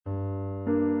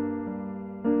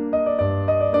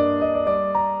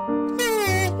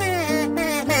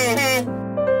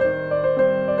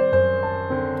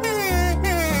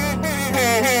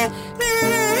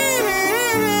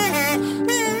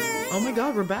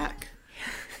we're back.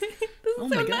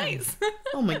 This is so nice.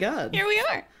 Oh my god. Here we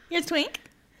are. Here's Twink.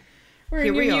 We're Here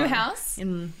in your we new are. house.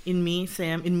 In me,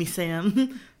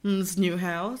 Sam's new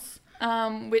house.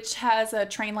 Which has a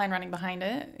train line running behind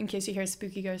it. In case you hear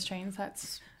spooky ghost trains,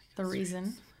 that's the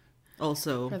reason.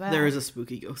 Also, For that. there is a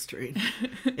spooky ghost train.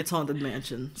 It's Haunted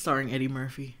Mansion, starring Eddie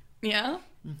Murphy. Yeah?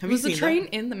 Have Was you the seen train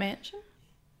that? in the mansion?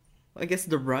 I guess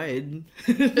the ride.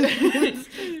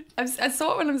 I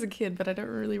saw it when I was a kid, but I don't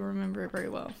really remember it very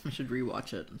well. I should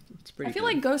rewatch it. It's pretty I feel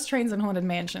good. like ghost trains and haunted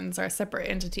mansions are separate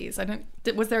entities.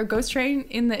 Was there a ghost train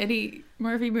in the Eddie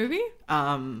Murphy movie?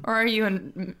 Or are you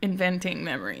inventing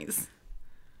memories?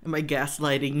 Am I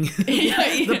gaslighting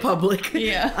Yeah. the public?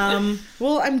 Yeah.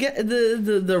 Well, I'm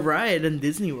the ride in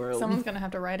Disney World. Someone's gonna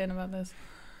have to write in about this.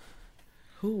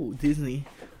 Who? Disney.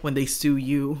 When they sue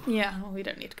you. Yeah, well, we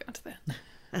don't need to go into that.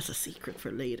 That's a secret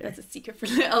for later. That's a secret for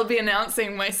I'll be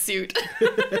announcing my suit.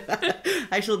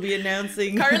 I shall be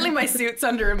announcing. Currently my suit's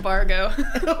under embargo.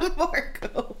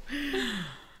 Marco.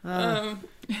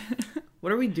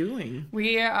 What are we doing?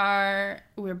 We're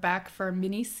back for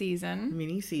mini season.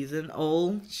 Mini season.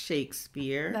 Old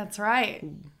Shakespeare. That's right.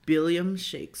 William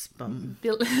Shakespeare.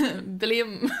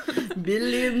 Billiam.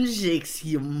 William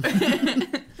Shakespeare.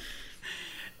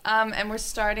 And we're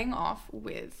starting off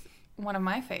with one of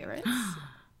my favorites.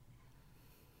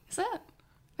 Is that?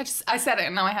 I said it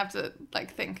and now I have to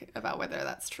think about whether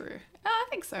that's true. I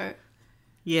think so.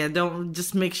 Yeah, don't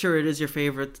just make sure it is your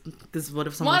favorite. Because what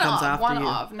if someone comes after you? One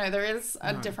of. No, there is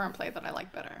a different play that I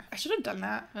like better. I should have done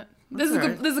that. But That's this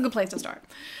alright. is a good place to start.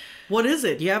 What is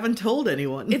it? You haven't told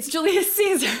anyone. It's Julius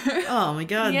Caesar. Oh my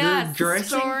god, Yeah, the it's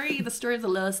dressing. the story of the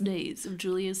last days of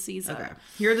Julius Caesar. Okay,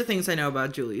 here are the things I know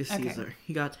about Julius Okay. Caesar.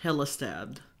 He got hella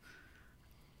stabbed.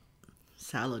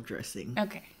 Salad dressing.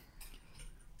 Okay.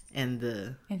 And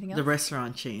Anything the else?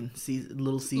 restaurant chain,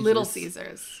 Little Caesars. Little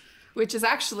Caesars, which is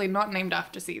actually not named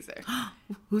after Caesar.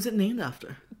 Who's it named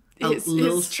after?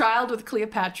 His child with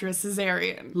Cleopatra is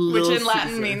Caesarion, Little which in Latin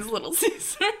Caesar. means Little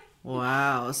Caesar.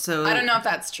 Wow. So I don't know if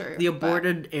that's true. the but-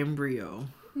 aborted embryo.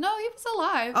 No, he was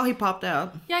alive. Oh, he popped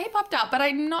out. Yeah, he popped out, but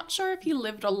I'm not sure if he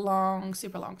lived a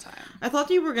super long time. I thought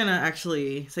you were gonna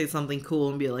actually say something cool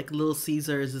and be like, Little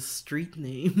Caesar is a street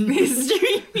name.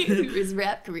 His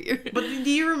rap career. But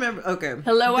do you remember? Okay.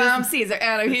 Hello, This- I'm Caesar,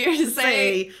 and I'm here to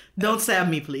say, don't stab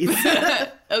me, please.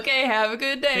 okay, have a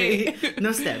good day.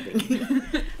 No stabbing.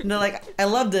 No, I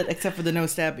loved it except for the no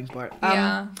stabbing part.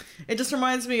 Yeah. It just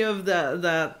reminds me of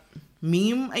that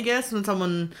meme, I guess, when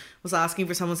someone was asking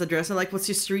for someone's address. They're like, "What's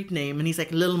your street name?" And he's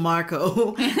like, "Little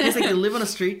Marco." He's like, "You live on a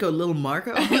street called Little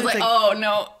Marco?" I was It's like, oh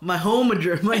no, my home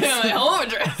address. My my home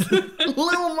address.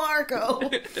 Little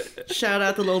Marco. Shout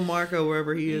out to Little Marco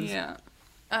wherever he is. Yeah.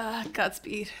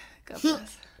 Godspeed. God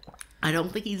bless. I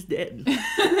don't think he's dead.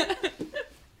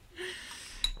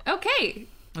 Okay,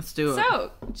 Let's do it.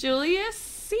 so Julius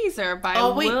Caesar by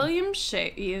Oh, wait. William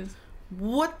Shakespeare.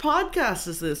 What podcast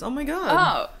is this? Oh my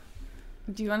god. Oh,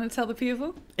 do you want to tell the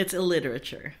people? It's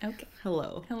illiterature. Okay.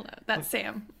 Hello. Hello, that's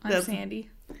Sam. I'm That's- Sandy.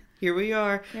 Here we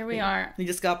are. Here we are. We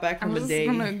just got back from I'm a just day.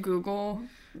 gonna Google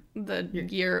the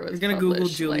year it was you're gonna Google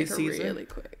published, Julius Caesar? really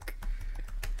quick.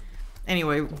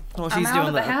 Anyway, while I'm she's out doing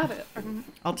of the that, habit.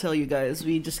 I'll tell you guys.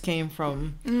 We just came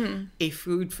from a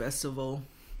food festival,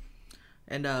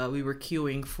 and we were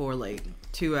queuing for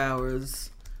 2 hours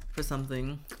for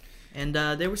something, and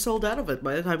they were sold out of it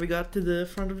by the time we got to the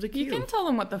front of the queue. You can tell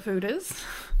them what the food is.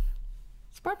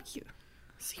 It's barbecue.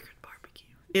 Secret barbecue.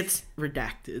 It's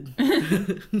redacted.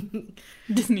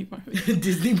 Disney barbecue.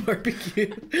 Disney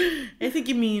barbecue. I think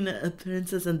you mean a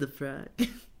Princess and the Frog.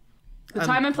 The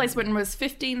time and place when was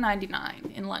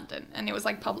 1599 in London, and it was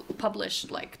published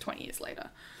 20 years later.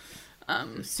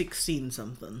 16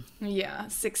 something. Yeah,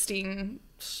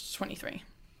 1623.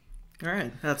 All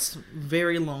right, that's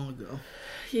very long ago.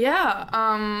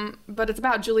 Yeah, but it's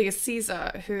about Julius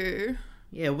Caesar, who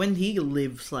Yeah, when he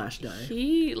lived/died.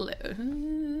 he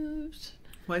lived.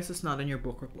 Why is this not in your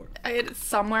book report? It's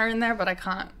somewhere in there, but I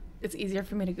can't. It's easier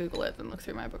for me to Google it than look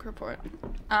through my book report.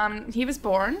 He was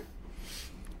born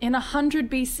in 100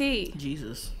 BC.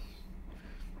 Jesus.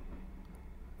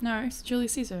 No, it's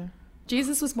Julius Caesar.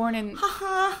 Jesus was born in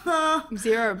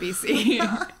 0 BC.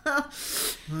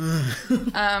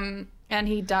 And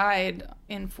he died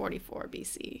in 44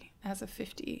 BC as a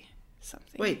 50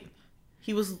 something. Wait,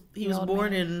 he was old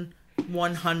born man. in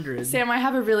 100. Sam, I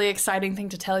have a really exciting thing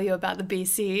to tell you about the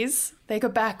BCs. They go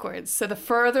backwards. So the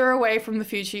further away from the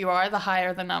future you are, the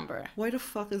higher the number. Why the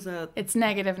fuck is that? It's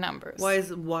negative numbers.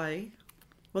 Why?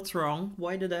 What's wrong?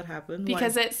 Why did that happen?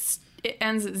 Because Why? it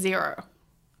ends at 0.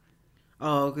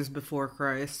 Oh, because before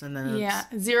Christ, and then Yeah,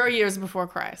 0 years before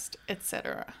Christ,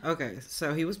 etc. Okay,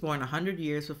 so he was born 100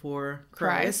 years before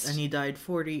Christ, and he died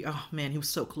 40. Oh man, he was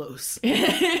so close.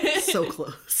 So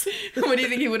close. What do you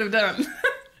think he would have done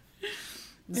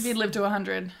if he'd lived to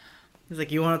 100? He's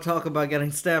like, you want to talk about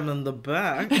getting stabbed in the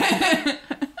back?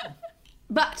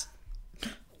 But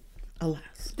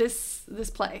alas, this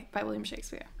play by William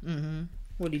Shakespeare. Mm-hmm.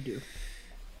 What'd he do?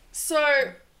 So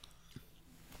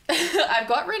I've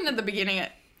got written at the beginning,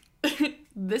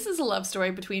 this is a love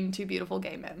story between two beautiful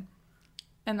gay men.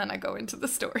 And then I go into the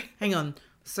story. Hang on.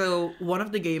 So one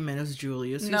of the gay men is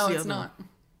Julius. No, the it's other not. one?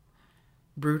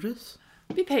 Brutus?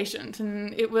 Be patient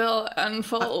and it will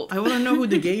unfold. I want to know who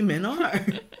the gay men are.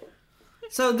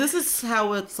 So this is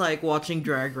how it's like watching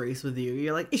Drag Race with you.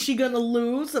 You're like, is she gonna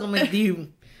lose? And I'm like, do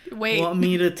you want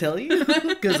me to tell you?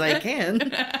 Because I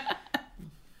can.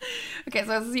 Okay,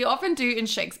 so as you often do in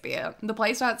Shakespeare, the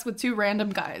play starts with two random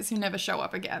guys who never show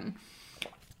up again.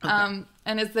 Okay.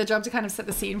 And it's their job to kind of set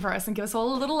the scene for us and give us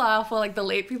all a little laugh while like the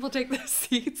late people take their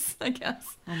seats, I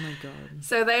guess. Oh my god.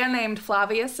 So they are named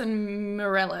Flavius and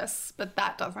Morellus, but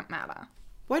that doesn't matter.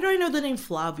 Why do I know the name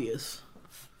Flavius?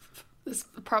 This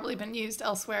has probably been used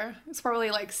elsewhere. It's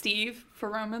probably like Steve for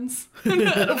Romans.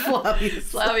 Flavius.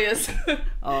 Flavius.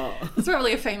 Oh. It's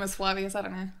probably a famous Flavius, I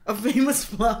don't know. A famous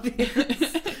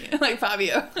Flavius. Like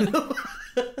Fabio.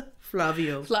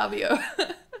 Flavio. Flavio.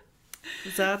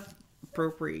 Is that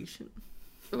appropriation?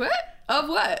 What? Of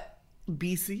what?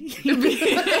 BC?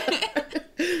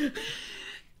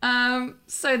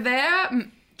 So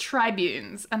they're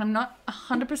tribunes, and I'm not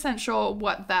 100% sure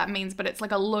what that means, but it's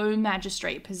like a low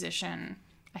magistrate position,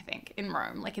 I think, in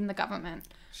Rome, like in the government,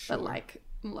 Sure. but like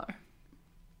low.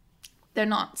 They're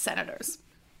not senators.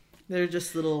 They're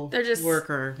just little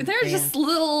worker. They're just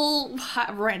little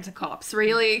rent-a-cops,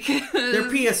 really. They're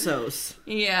PSOs.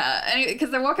 Yeah, because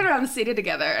they're walking around the city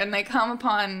together, and they come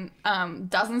upon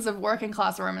dozens of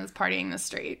working-class Romans partying the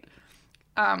street.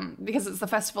 Because it's the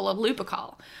festival of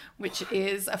Lupercal, which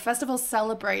is a festival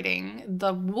celebrating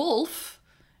the wolf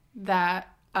that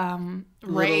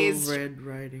raised Red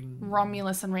Riding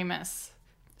Romulus and Remus.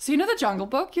 So you know the Jungle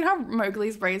Book? You know how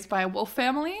Mowgli's raised by a wolf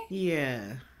family?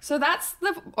 Yeah. So that's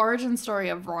the origin story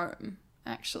of Rome,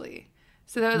 actually.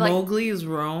 So they're like Mowgli is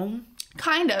Rome?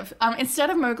 kind of. Instead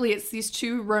of Mowgli, it's these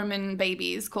two Roman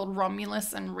babies called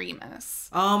Romulus and Remus.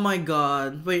 Oh my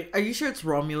god. Wait, are you sure it's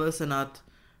Romulus and not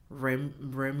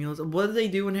Remulus? What do they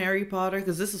do in Harry Potter?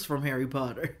 Because this is from Harry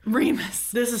Potter.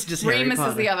 Remus. This is just Harry Remus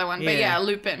Potter. is the other one. But yeah,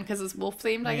 Lupin, because it's wolf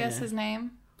themed, I guess, Yeah. his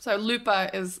name. So Lupa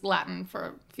is Latin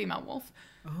for female wolf.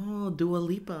 Oh, Dua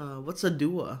Lipa. What's a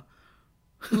Dua?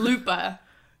 Lupa.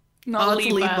 Not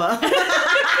it's Lipa.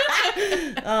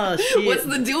 Oh, shit. What's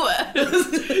the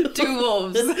Dua? Two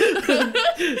wolves.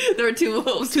 There are two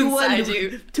wolves inside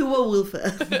you. Tua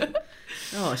Wilfa.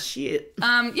 Oh, shit.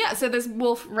 Yeah, so this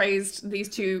wolf raised these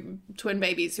two twin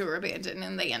babies who were abandoned,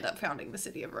 and they end up founding the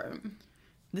city of Rome.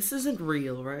 This isn't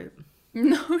real, right?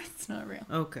 No, it's not real.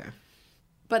 Okay.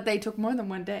 But they took more than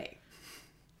one day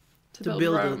to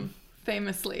build Rome,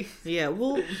 famously. Yeah,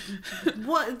 well,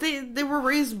 what they were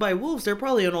raised by wolves. They're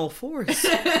probably on all fours.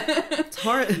 It's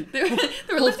hard. They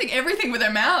were lifting everything with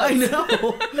their mouths. I know.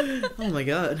 Oh my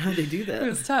god, how'd they do that? It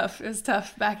was tough. It was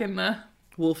tough back in the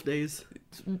Wolf days.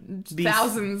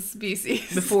 thousands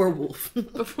BC. Before wolf.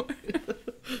 Before.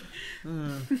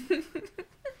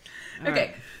 Okay.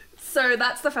 Okay, so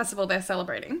that's the festival they're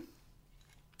celebrating,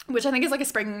 which I think is like a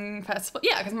spring festival.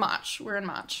 Yeah, because March. We're in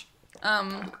March.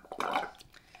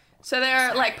 So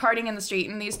they're like partying in the street,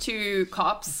 and these two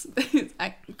cops, and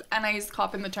I use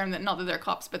cop in the term that not that they're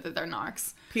cops, but that they're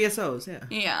narcs. PSOs, yeah.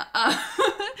 Yeah.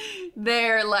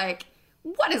 They're like,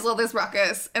 what is all this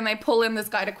ruckus? And they pull in this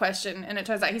guy to question, and it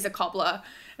turns out he's a cobbler.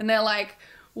 And they're like,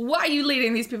 why are you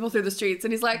leading these people through the streets?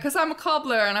 And he's like, because I'm a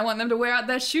cobbler, and I want them to wear out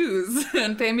their shoes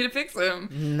and pay me to fix them.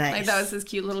 Nice. Like, that was his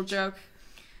cute little joke.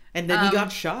 And then he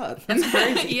got shot. That's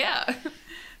crazy. Yeah.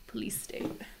 Police state.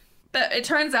 But it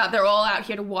turns out they're all out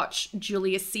here to watch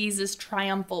Julius Caesar's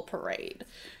triumphal parade.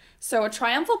 So a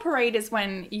triumphal parade is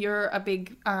when you're a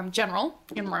big general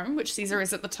in Rome, which Caesar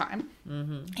is at the time.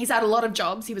 Mm-hmm. He's had a lot of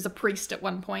jobs. He was a priest at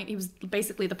one point. He was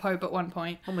basically the Pope at one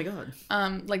point. Oh my god.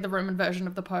 Like the Roman version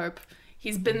of the Pope.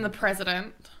 He's been the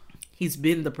president. He's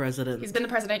been the president. He's been the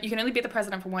president. You can only be the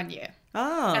president for 1 year.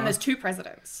 Oh. And there's two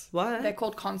presidents. What? They're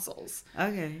called consuls.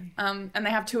 Okay. And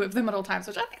they have two of them at all times,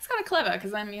 which I think is kind of clever,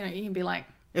 because then, you know, you can be like,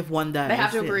 If one dies. they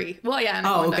have to yeah. agree. Well, yeah, and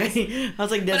if Oh, one dies. okay. I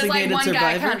was like, But it's designated like one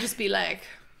survivor. guy can't just be like,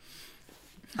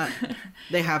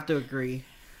 They have to agree.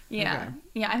 yeah, Okay.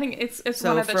 yeah. I think it's So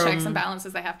one of the checks from- and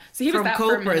balances they have. So he was From that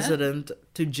for a minute. co-president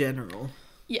to general.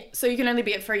 Yeah, so you can only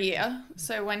be it for a year.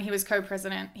 So when he was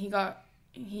co-president, he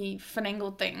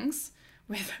finagled things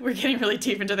with, we're getting really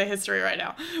deep into the history right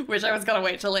now, which I was going to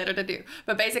wait till later to do.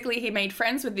 But basically he made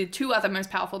friends with the two other most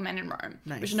powerful men in Rome,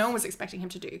 which no one was expecting him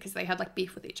to do because they had like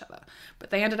beef with each other.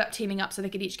 But they ended up teaming up so they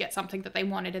could each get something that they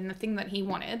wanted. And the thing that he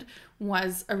wanted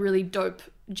was a really dope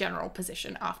general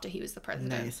position after he was the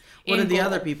president. Nice. What did the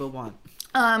other people want?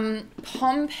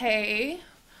 Pompey.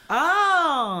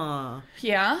 Ah.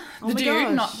 Yeah. The dude,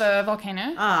 gosh. not the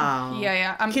volcano. Ah.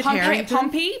 Yeah. Kit Pompey Harington?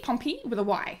 Pompey with a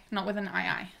Y, not with an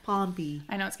II. Pompey.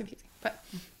 I know it's confusing, but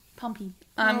Pompey.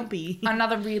 Pompey.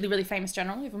 Another really, really famous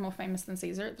general, even more famous than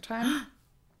Caesar at the time.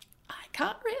 I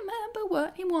can't remember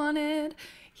what he wanted.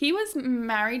 He was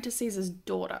married to Caesar's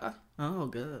daughter. Oh,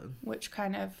 good. Which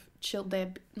kind of chilled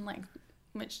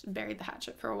which buried the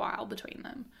hatchet for a while between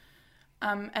them.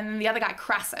 And then the other guy,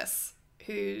 Crassus,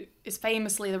 who is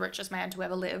famously the richest man to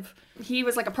ever live. He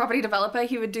was like a property developer.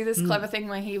 He would do this clever thing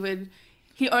where he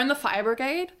owned the fire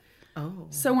brigade. Oh.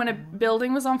 So when a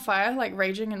building was on fire, like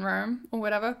raging in Rome or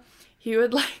whatever, he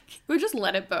would just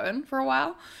let it burn for a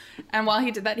while. And while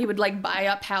he did that, he would like buy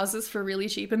up houses for really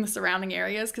cheap in the surrounding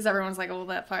areas because everyone's like, oh,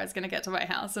 that fire's going to get to my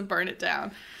house and burn it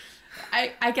down.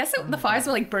 I guess the fires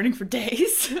were like burning for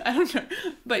days. I don't know.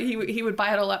 But he would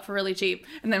buy it all up for really cheap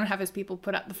and then would have his people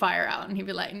put out the fire out and he'd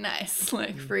be like, nice,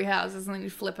 like free houses, and then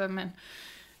he'd flip them. And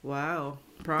wow.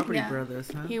 Property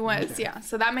brothers, huh? He was, yeah.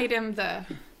 So that made him the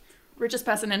richest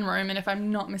person in Rome. And if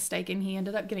I'm not mistaken, he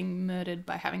ended up getting murdered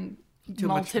by having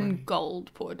molten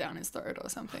gold poured down his throat or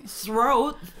something.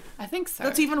 Throat? I think so.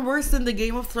 That's even worse than the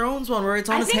Game of Thrones one where it's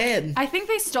on his head. I think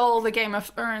they stole the Game of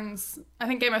Thrones. I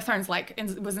think Game of Thrones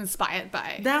was inspired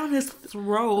by down his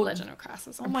throat. The Legend of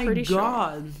Crassus. Oh my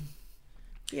god.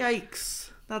 Sure.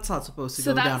 Yikes. That's not supposed to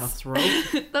go down a throat.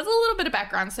 That's a little bit of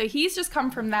background. So he's just come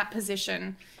from that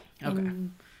position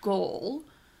in Gaul.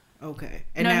 Okay.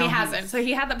 And no, he hasn't. So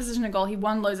he had that position in Gaul. He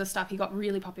won loads of stuff. He got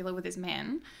really popular with his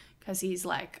men. Because he's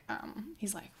like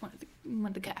one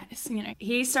of the guys, you know.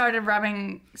 He started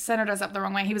rubbing senators up the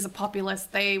wrong way. He was a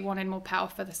populist. They wanted more power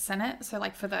for the Senate, so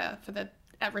like for the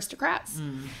aristocrats.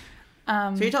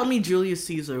 So you're telling me Julius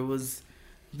Caesar was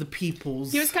the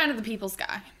people's... He was kind of the people's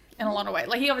guy in a lot of ways.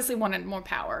 Like he obviously wanted more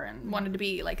power and wanted to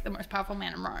be like the most powerful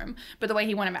man in Rome. But the way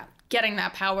he went about getting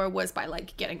that power was by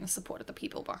like getting the support of the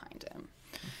people behind him.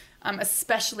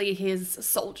 Especially his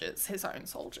soldiers, his own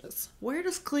soldiers. Where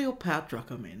does Cleopatra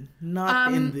come in?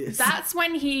 Not in this. That's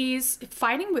when he's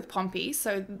fighting with Pompey.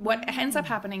 So what ends up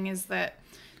happening is that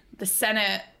the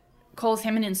Senate calls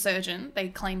him an insurgent. They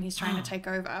claim he's trying to take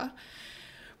over.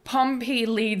 Pompey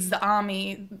leads the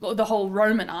army, the whole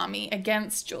Roman army,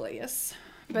 against Julius.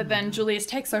 But then Julius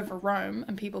takes over Rome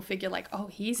and people figure like, oh,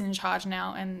 he's in charge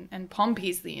now and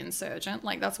Pompey's the insurgent.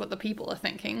 Like that's what the people are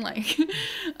thinking. Like,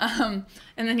 and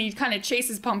then he kind of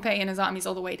chases Pompey and his armies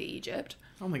all the way to Egypt.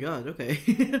 Oh my god, okay.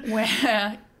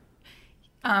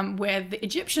 where the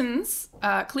Egyptians,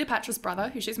 Cleopatra's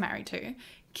brother, who she's married to,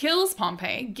 kills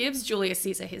Pompey, gives Julius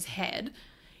Caesar his head.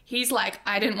 He's like,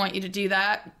 I didn't want you to do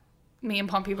that. Me and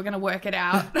Pompey were going to work it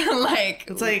out. We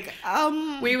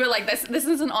were like, this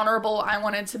isn't honorable. I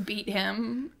wanted to beat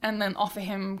him and then offer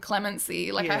him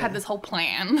clemency. Like I had this whole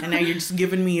plan. And now you're just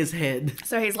giving me his head.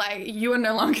 So he's like, you are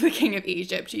no longer the king of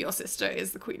Egypt. Your sister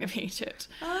is the queen of Egypt.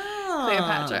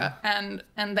 Cleopatra. And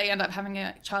they end up having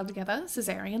a child together,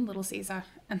 Caesarion, little Caesar.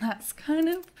 And that's kind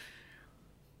of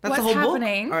what's the whole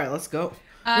happening. Book? All right, let's go.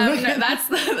 No, that's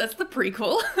the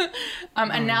prequel.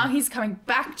 And now he's coming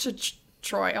back to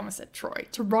Troy, I almost said Troy,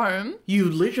 to Rome. You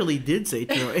literally did say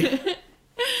Troy.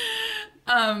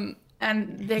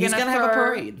 And he's gonna have a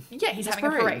parade. Yeah, he's having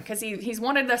a parade because he's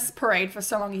wanted this parade for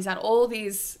so long. He's had all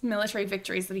these military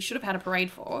victories that he should have had a parade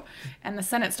for, and the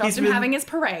Senate stopped him having his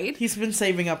parade. He's been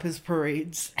saving up his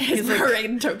parades. His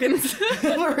parade tokens.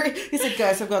 He's like,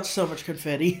 guys, I've got so much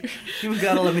confetti. You've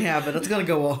got to let me have it. It's gonna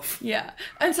go off. Yeah,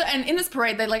 and in this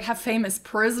parade, they like have famous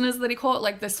prisoners that he caught.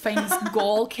 Like this famous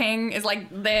Gaul king is like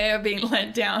there being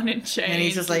let down in chains. And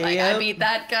he's just like I beat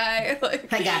that guy.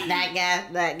 Like, I got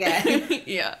that guy.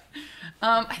 Yeah.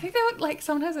 I think they would like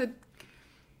sometimes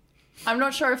I'm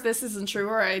not sure if this isn't true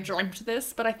or I dreamt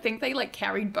this, but I think they like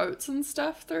carried boats and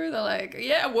stuff through. They're like,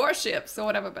 yeah, warships or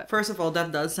whatever. But first of all,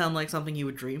 that does sound like something you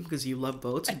would dream because you love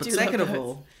boats. But second of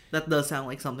all, that does sound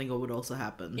like something that would also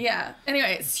happen. Yeah.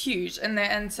 Anyway, it's huge,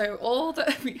 and so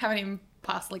we haven't even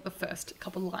passed like the first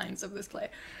couple lines of this play.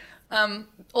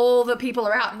 All the people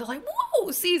are out and they're like, whoa,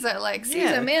 Caesar,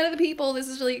 man of the people. This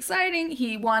is really exciting.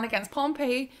 He won against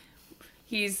Pompey.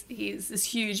 He's this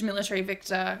huge military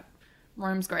victor.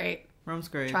 Rome's great.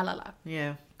 Tra-la-la.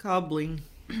 Yeah. Cobbling.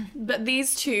 But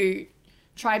these two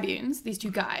tribunes, these two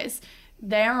guys,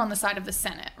 they're on the side of the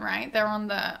Senate, right? They're on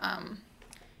the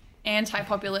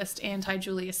anti-populist,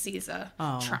 anti-Julius Caesar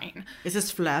train. Is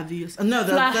this Flavius? No,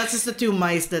 that's just the two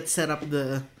mice that set up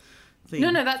the thing.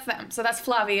 No, that's them. So that's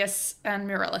Flavius and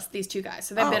Murillus, these two guys.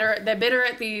 So they're bitter. They're bitter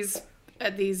at these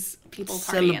people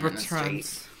partying in the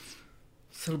street.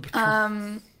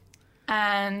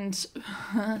 And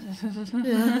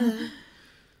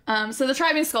so the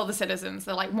tribune scold the citizens.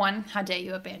 They're like, 1, how dare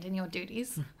you abandon your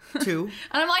duties? 2.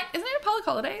 And I'm like, isn't it a public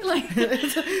holiday? Like,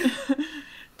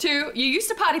 2, you used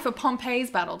to party for Pompey's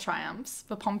battle triumphs.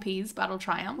 Pompey.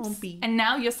 And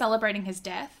now you're celebrating his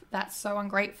death. That's so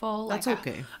ungrateful. That's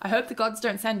okay. I hope the gods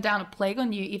don't send down a plague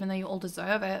on you, even though you all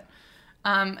deserve it.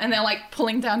 And they're like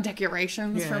pulling down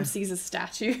decorations from Caesar's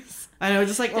statues. I know,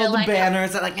 just like all the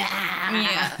banners are like,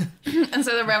 yeah. And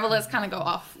so the revelers kind of go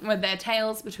off with their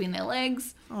tails between their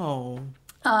legs. Oh.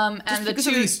 And just the because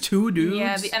of these two dudes?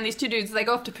 Yeah, and these two dudes, they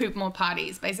go off to poop more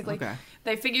parties, basically. Okay.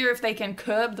 They figure if they can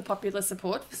curb the popular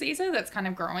support for Caesar that's kind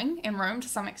of growing in Rome to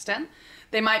some extent,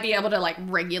 they might be able to, like,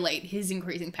 regulate his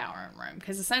increasing power in Rome.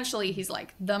 Because essentially he's,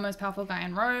 like, the most powerful guy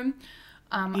in Rome.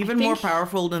 Even more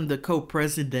powerful than the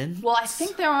co-president? Well, I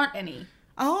think there aren't any.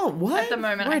 Oh, what? At the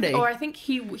moment. Or I think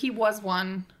he was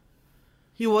one.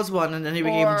 He was one, and then he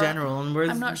became general. And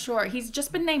I'm not sure. He's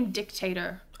just been named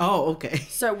dictator. Oh, okay.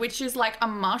 So, which is like a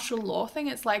martial law thing.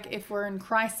 It's like if we're in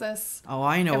crisis. Oh,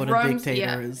 I know what a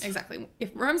dictator is. Exactly.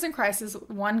 If Rome's in crisis,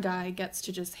 one guy gets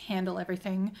to just handle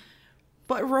everything.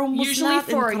 But Rome was usually not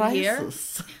for in a year.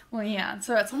 crisis. Well, yeah.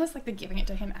 So it's almost like they're giving it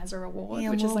to him as a reward,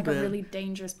 which is like a really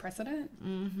dangerous precedent.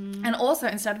 Mm-hmm. And also,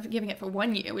 instead of giving it for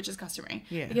 1 year, which is customary,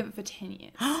 they give it for 10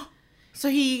 years. So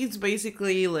he's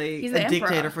basically like a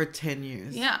dictator for 10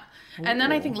 years. Yeah. And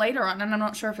then I think later on, and I'm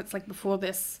not sure if it's like before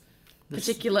this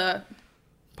particular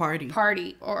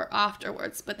party or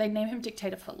afterwards, but they name him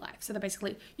dictator for life. So they're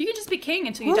basically, you can just be king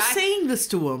until you die. Who's saying this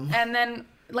to him? And then,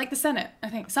 like the Senate, I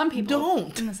think. Some people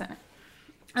don't. In the Senate.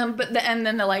 And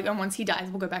then they're like, and once he dies,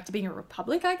 we'll go back to being a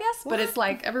republic, I guess. What? But it's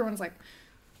like, everyone's like,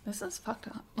 this is fucked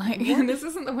up. Like, this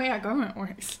isn't the way our government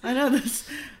works. I know this.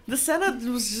 The Senate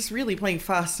was just really playing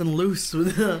fast and loose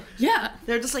with the. Yeah.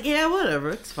 They're just like, yeah, whatever,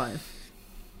 it's fine.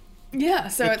 Yeah,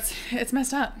 so it's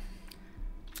messed up.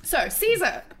 So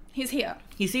Caesar, he's here.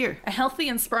 He's here. A healthy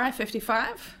and spry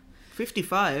 55.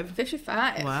 55.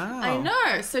 55. Wow. I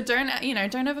know. So don't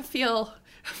ever feel.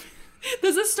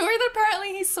 There's a story that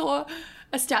apparently he saw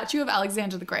a statue of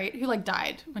Alexander the Great, who like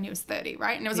died when he was 30,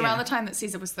 right? And it was around the time that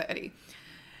Caesar was 30.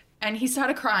 And he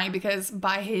started crying because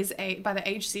by the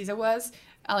age Caesar was,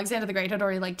 Alexander the Great had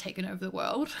already like taken over the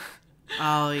world.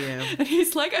 Oh yeah. And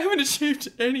he's like, I haven't achieved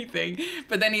anything.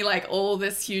 But then all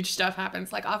this huge stuff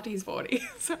happens like after he's 40.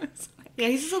 So it's like, yeah,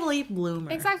 he's just a late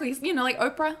bloomer. Exactly. He's, like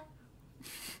Oprah.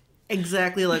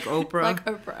 Exactly like Oprah. Like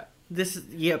Oprah.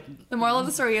 Yep. The moral of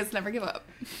the story is never give up.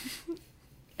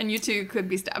 And you too could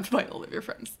be stabbed by all of your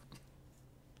friends.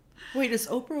 Wait, is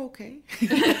Oprah okay?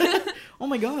 Oh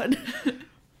my god.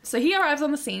 So he arrives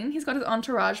on the scene. He's got his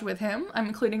entourage with him,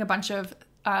 including a bunch of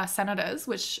senators,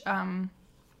 which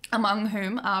among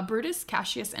whom are Brutus,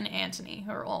 Cassius, and Antony,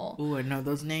 who are all... Ooh, I know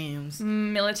those names.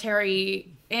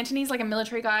 Military... Antony's like a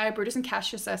military guy. Brutus and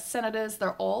Cassius are senators.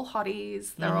 They're all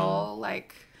hotties. They're all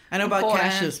like... I know about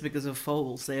Cassius because of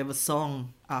Foles. They have a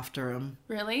song after him.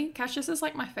 Really? Cassius is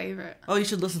like my favorite. Oh, you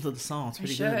should listen to the song. It's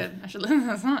pretty good. I should listen to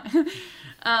the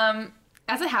song.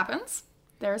 As it happens,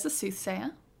 there is a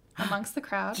soothsayer amongst the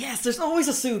crowd. Yes, there's always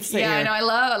a soothsayer. Yeah, I know. I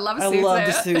love a soothsayer. I love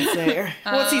the soothsayer.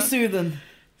 What's he soothing?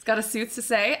 He's got a sooth to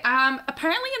say.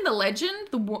 Apparently in the legend,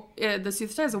 the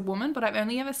soothsayer is a woman, but I've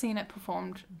only ever seen it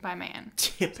performed by a man.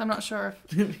 So I'm not sure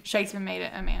if Shakespeare made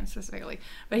it a man specifically.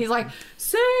 But he's like,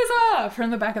 Caesar! From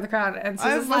the back of the crowd. And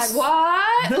Caesar's like,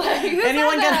 what? Like,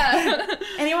 anyone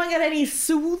got any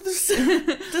sooths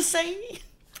to say?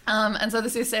 And so the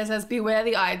soothsayer says, beware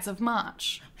the Ides of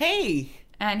March. Hey!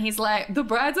 And he's like, the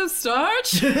brides of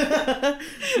starch? And he's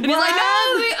like,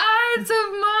 no, the Ides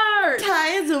of March.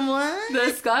 Tides of what?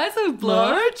 The skies of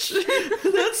Blarch.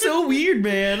 That's so weird,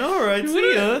 man. All right,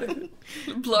 see ya.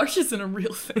 Blarch isn't a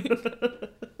real thing.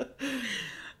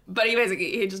 But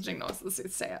he just ignores the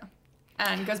soothsayer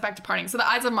and goes back to partying. So the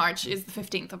Ides of March is the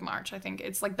 15th of March, I think.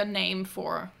 It's like the name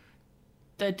for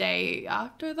the day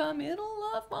after the middle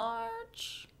of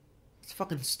March. It's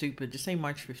fucking stupid. Just say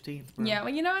March 15th, bro. Yeah,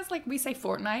 well, it's like we say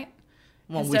fortnight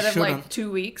instead of like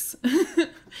 2 weeks.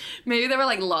 Maybe there were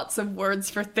like lots of words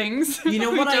for things. You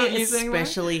know what I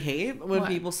especially hate? When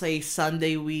people say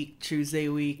Sunday week, Tuesday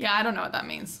week. Yeah, I don't know what that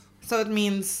means. So it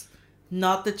means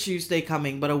not the Tuesday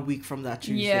coming, but a week from that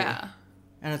Tuesday. Yeah.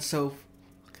 And it's so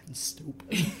fucking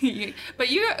stupid. But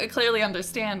you clearly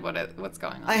understand what's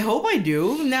going on. I hope I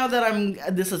do. Now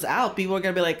that this is out, people are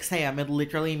gonna be like, Sam, it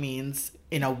literally means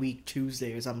in a week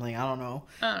Tuesday or something. I don't know.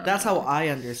 That's how I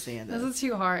understand it. This is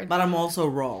too hard. But I'm also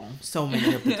wrong so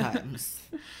many of the times.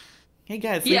 Hey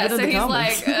guys, leave Yeah, it in so the he's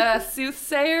comments. like,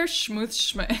 soothsayer,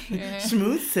 schmooth.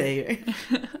 Smooth sayer.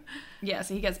 Yeah,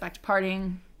 so he gets back to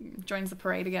partying, joins the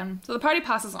parade again. So the party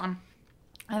passes on.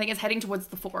 I think it's heading towards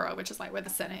the Fora, which is like where the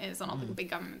Senate is and all the big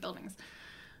government buildings.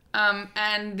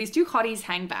 And these two hotties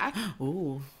hang back.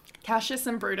 Ooh. Cassius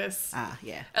and Brutus. Ah,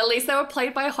 yeah. At least they were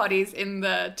played by hotties in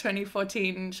the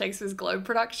 2014 Shakespeare's Globe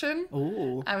production.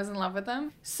 Ooh. I was in love with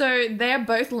them. So they're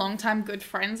both longtime good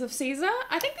friends of Caesar.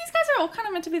 I think these guys are all kind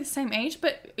of meant to be the same age,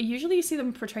 but usually you see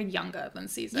them portrayed younger than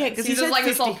Caesar. Yeah, because Caesar's like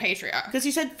this old patriarch. Because he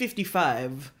said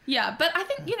 55. Yeah, but I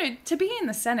think, to be in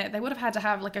the Senate, they would have had to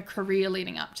have like a career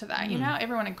leading up to that. You know,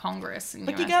 everyone in Congress. And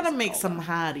But you gotta make some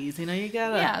hotties, you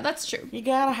gotta... Yeah, that's true. You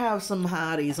gotta have some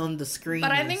hotties on the screen.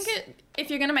 But I think if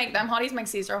you're going to make them hotties, make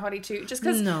Caesar a hottie too. Just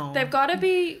because No. they've got to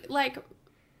be, like,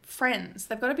 friends.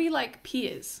 They've got to be, like,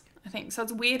 peers, I think. So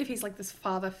it's weird if he's, like, this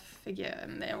father figure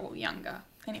and they're all younger.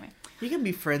 Anyway. You can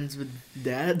be friends with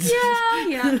dads.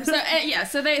 Yeah.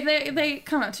 So they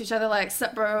come up to each other like,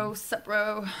 sup bro.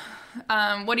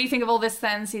 What do you think of all this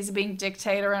then? Caesar being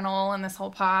dictator and all and this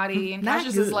whole party. And Not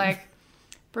Cassius is good. like,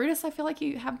 Brutus, I feel like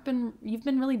you've been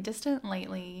really distant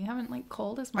lately. You haven't like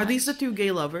called as much. Are these the two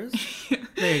gay lovers?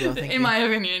 There you go, thank you. In my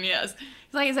opinion, yes.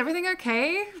 He's like, is everything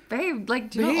okay? Babe, like,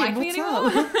 do you not like me what's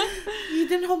anymore? up? You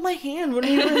didn't hold my hand when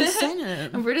we were in the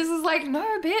Senate. And Brutus is like,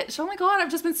 no, bitch. Oh my God,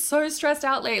 I've just been so stressed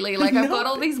out lately. Like, I've got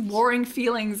all these warring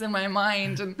feelings in my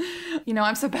mind. And,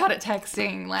 I'm so bad at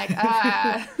texting. Like,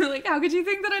 like, how could you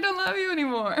think that I don't love you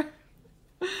anymore?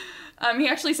 He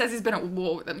actually says he's been at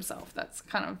war with himself. That's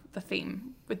kind of the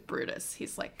theme with Brutus.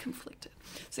 He's, like, conflicted.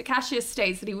 So Cassius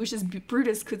states that he wishes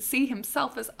Brutus could see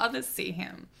himself as others see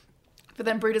him. But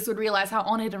then Brutus would realize how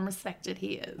honored and respected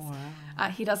he is. Wow.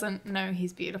 He doesn't know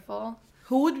he's beautiful.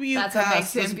 Who would you That's what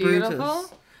cast makes as him Brutus?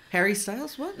 beautiful. Harry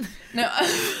Styles? What? No,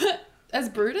 as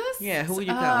Brutus? Yeah, who would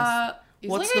you cast? He's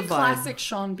What's like the a vibe? classic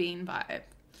Sean Bean vibe.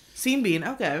 Sean Bean,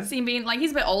 okay. Sean Bean, like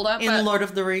he's a bit older, In but Lord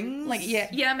of the Rings? like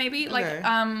yeah, maybe Okay.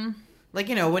 like Like,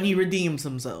 when he redeems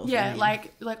himself. yeah, I mean.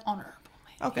 like honorable.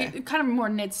 Okay. Kind of more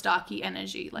Ned Starky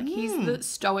energy. Like he's the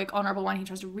stoic, honorable one. He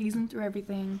tries to reason through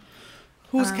everything.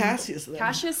 Who's Cassius then?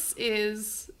 Cassius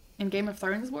is in Game of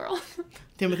Thrones world.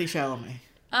 Timothy Chalamet.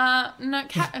 No,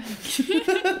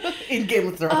 In Game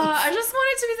of Thrones. I just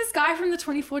wanted to be this guy from the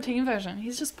 2014 version.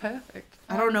 He's just perfect.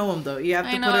 I don't know him though. You have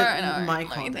to put it in my Let me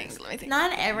context. think.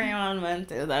 Not everyone went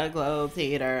to the Globe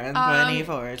Theater in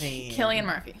 2014. Cillian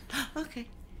Murphy. Okay.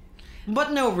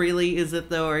 But no, really, is it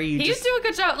though? Or are you He just used to do a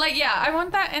good job. Like, yeah, I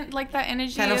want that that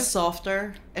energy. kind of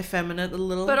softer, effeminate a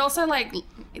little? but also like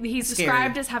he's Scary.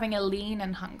 described as having a lean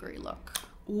and hungry look.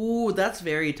 Ooh, that's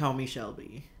very Tommy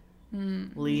Shelby.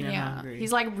 Lean and Yeah, hungry.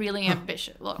 he's like really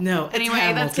ambitious. Look. No, it's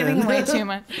anyway, that's Hamilton. giving away too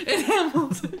much. It's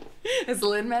Hamilton. It's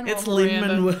Lin-Manuel. It's Miranda.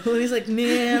 Lin-Manuel. He's like,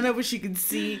 man, I wish you could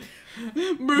see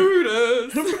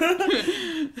Brutus.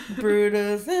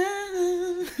 Brutus.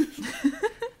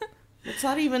 It's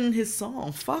not even his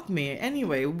song. Fuck me.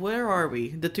 Anyway, where are we?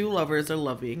 The two lovers are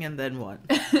loving, and then what?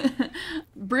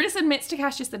 Brutus admits to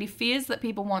Cassius that he fears that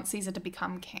people want Caesar to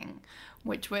become king,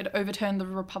 which would overturn the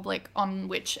republic on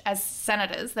which, as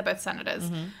senators, they're both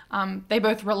senators, they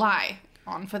both rely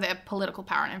on for their political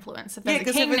power and influence. If there's a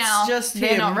 'cause king if it's now, just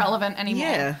they're him, not relevant anymore.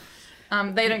 Yeah.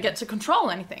 They don't get to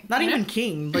control anything. Not you know? even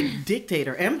king, like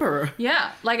dictator, emperor.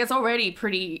 Yeah, like it's already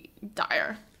pretty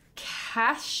dire.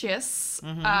 Cassius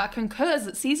concurs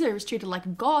that Caesar is treated like a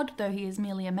god, though he is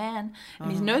merely a man,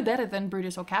 and he's no better than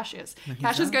Brutus or Cassius.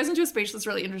 Cassius goes into a speech that's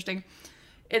really interesting.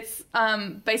 It's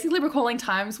basically recalling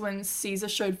times when Caesar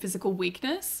showed physical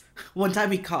weakness. One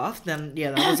time he coughed, then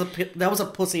yeah, that was a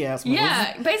pussy ass move.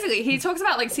 Yeah, basically he talks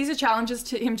about like Caesar challenges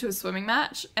him to a swimming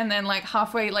match, and then like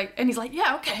halfway and he's like,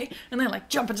 yeah, okay, and then like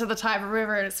jump into the Tiber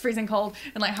River and it's freezing cold,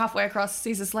 and like halfway across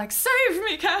Caesar's like, save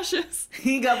me, Cassius.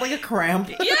 He got like a cramp.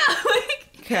 Yeah, like.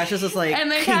 Cassius is like, And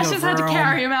then king Cassius of had to Rome.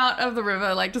 carry him out of the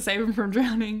river, like, to save him from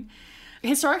drowning.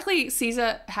 Historically,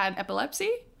 Caesar had epilepsy.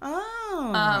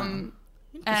 Oh.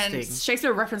 And Interesting.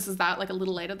 Shakespeare references that, like, a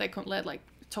little later. They talk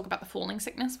about the falling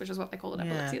sickness, which is what they called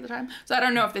epilepsy Yeah. at the time. So I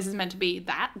don't know if this is meant to be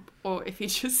that, or if he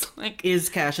just, like... Is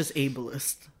Cassius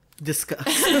ableist? Discuss.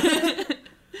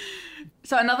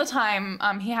 So another time,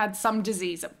 he had some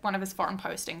disease at one of his foreign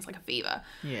postings, like a fever.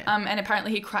 Yeah. And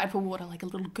apparently he cried for water like a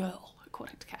little girl,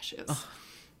 according to Cassius.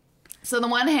 So on the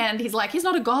one hand, he's like, he's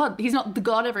not a god. He's not the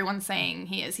god everyone's saying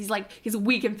he is. He's like, he's a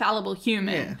weak and fallible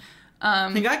human.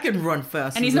 I think I can run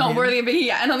fast. And he's not worthy of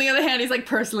being, and on the other hand, he's like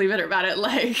personally bitter about it.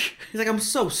 Like, he's like, I'm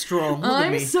so strong. Look at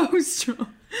I'm me. so strong.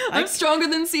 I'm stronger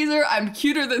than Caesar. I'm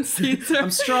cuter than Caesar.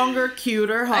 I'm stronger,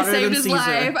 cuter, I hotter saved than his Caesar.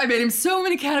 life. I made him so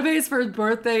many cannabis for his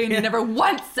birthday, and he never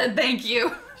once said thank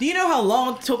you. Do you know how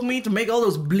long it took me to make all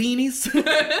those blinis?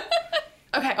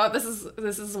 Okay,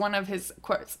 this is one of his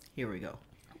quotes. Here we go.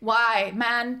 Why,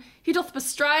 man, he doth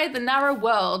bestride the narrow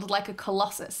world like a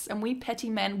colossus, and we petty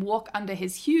men walk under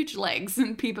his huge legs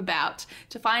and peep about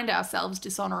to find ourselves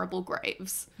dishonorable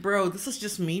graves. Bro, this is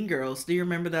just Mean Girls. Do you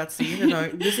remember that scene? No,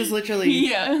 this is literally...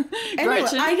 Yeah. Anyway,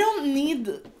 Gretchen. I don't need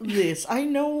this. I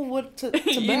know what it's about.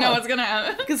 You know what's gonna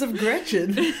happen. Because of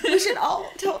Gretchen. We should all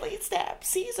totally stab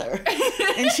Caesar.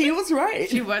 And she was right.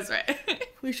 She was right.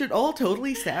 We should all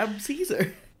totally stab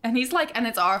Caesar. And he's like, and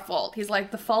it's our fault. He's like,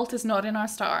 the fault is not in our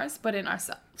stars, but in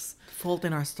ourselves. Fault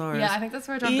in our stars. Yeah, I think that's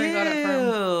where John Gray got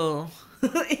it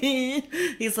from.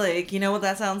 He's like, you know what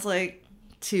that sounds like?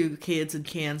 Two kids in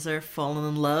cancer falling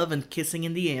in love and kissing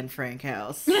in the Anne Frank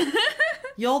house.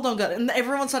 Y'all don't got it. And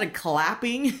everyone started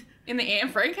clapping. In the Anne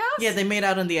Frank house? Yeah, they made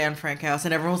out in the Anne Frank house,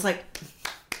 and everyone was like...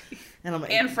 And I'm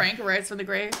like... Anne Frank rise from the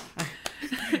grave.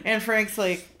 Anne Frank's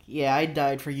like, yeah, I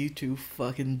died for you two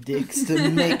fucking dicks to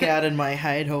make out in my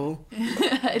hide hole.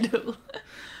 I do.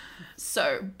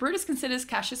 So, Brutus considers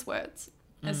Cassius' words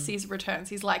as Caesar returns.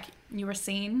 He's like, you were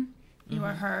seen, you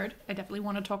were heard. I definitely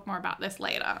want to talk more about this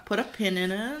later. Put a pin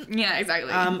in it. Yeah, exactly.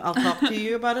 I'll talk to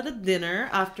you about it at dinner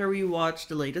after we watch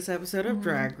the latest episode of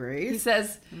Drag He Race.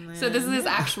 says, so this is his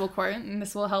actual quote, and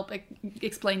this will help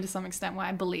explain to some extent why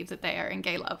I believe that they are in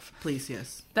gay love. Please,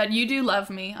 yes. That you do love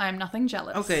me, I am nothing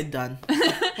jealous. Okay, done.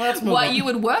 Let's move What on. you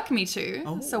would work me to,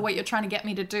 Oh. so what you're trying to get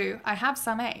me to do, I have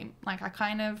some aim. Like,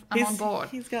 I'm on board.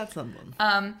 He's got someone.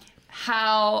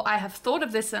 How I have thought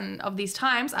of this and of these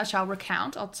times, I shall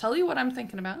recount. I'll tell you what I'm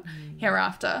thinking about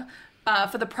hereafter.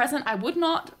 For the present, I would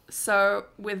not. So,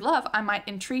 with love, I might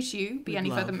entreat you be any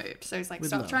further moved. So he's like,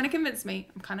 stop trying to convince me.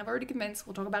 I'm kind of already convinced.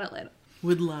 We'll talk about it later.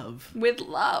 With love. With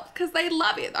love, because they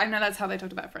love it. I know that's how they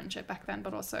talked about friendship back then,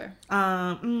 but also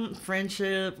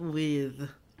Friendship with...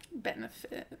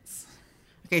 benefits.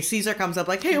 Okay, Caesar comes up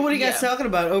like, hey, what are you guys talking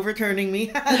about? Overturning me?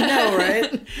 No,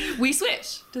 right? We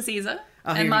switch to Caesar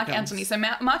Oh, here and he Mark comes. Antony. So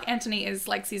Mark Antony is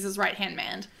like Caesar's right-hand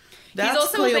man. That's He's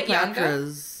also a bit younger.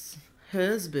 Cleopatra's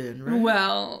husband, right?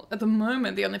 Well, at the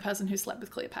moment, the only person who slept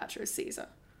with Cleopatra is Caesar.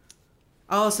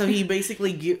 Oh, so he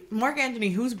basically... Mark Antony,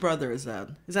 whose brother is that?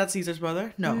 Is that Caesar's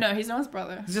brother? No. No, he's not his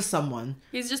brother. It's just someone.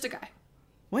 He's just a guy.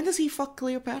 When does he fuck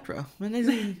Cleopatra? When does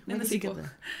he? When the does he get sequel.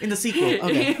 there? In the sequel.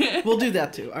 Okay, we'll do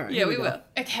that too. All right. Yeah, here we go. will.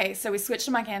 Okay, so we switch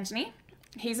to Mark Antony.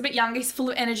 He's a bit younger. He's full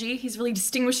of energy. He's really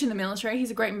distinguished in the military.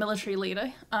 He's a great military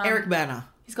leader. Eric Bana.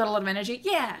 He's got a lot of energy.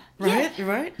 Yeah. Right. Yeah.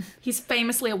 Right. He's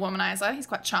famously a womanizer. He's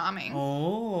quite charming.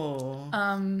 Oh.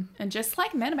 And just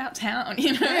like men about town,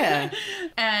 you know? Yeah.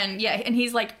 And yeah, and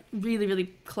he's like really,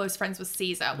 really close friends with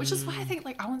Caesar, which is why I think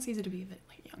like I want Caesar to be a bit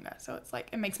like younger. So it's like,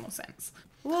 it makes more sense.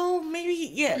 Well, maybe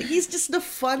yeah. He's just the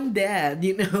fun dad,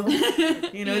 you know.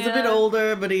 You know, he's a bit Yeah.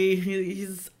 older, but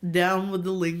he's down with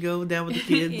the lingo, down with the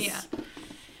kids. Yeah.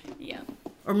 Yeah.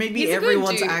 Or maybe He's a good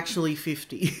everyone's dude. actually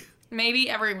 50. Maybe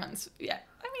everyone's, yeah.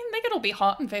 I mean, they could all be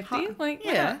hot and 50. Like, why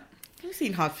Yeah. not? I've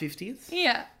seen hot 50s.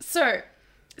 Yeah. So,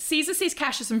 Caesar sees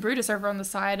Cassius and Brutus over on the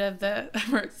side of the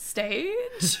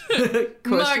stage.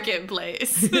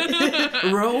 Marketplace.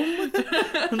 Rome.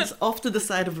 It's off to the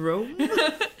side of Rome.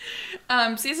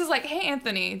 Caesar's like, hey,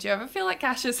 Anthony, do you ever feel like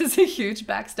Cassius is a huge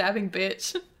backstabbing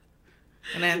bitch?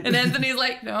 And then, And Anthony's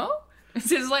like, no. And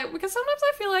Caesar's like, because sometimes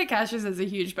I feel like Cassius is a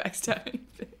huge backstabbing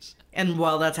bitch. and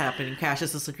while that's happening,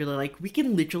 Cassius is literally like, we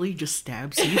can literally just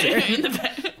stab Caesar. In the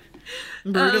back.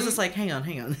 And Brutus is like, hang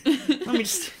on. Let me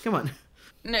just, come on.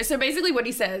 No, so basically what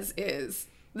he says is,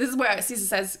 this is where Caesar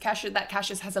says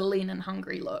Cassius has a lean and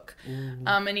hungry look.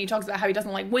 And he talks about how he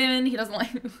doesn't like women, he doesn't like...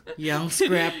 Young,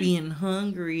 scrappy, and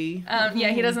hungry. yeah,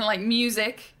 he doesn't like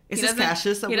music. Is He this doesn't-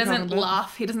 Cassius that He we're doesn't talking about?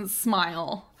 laugh, he doesn't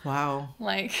smile. Wow.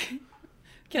 Like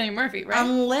Cillian Murphy, right?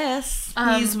 Unless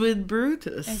he's with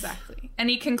Brutus. Exactly. And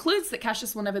he concludes that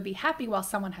Cassius will never be happy while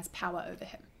someone has power over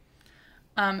him.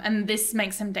 And this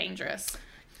makes him dangerous.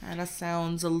 Kinda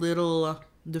sounds a little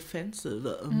defensive,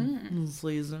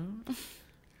 Caesar.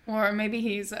 Or maybe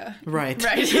he's Right.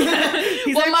 right.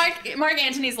 He's well, act- Mark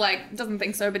Antony's like doesn't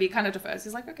think so, but he kind of defers.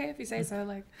 He's like, okay, if you say so.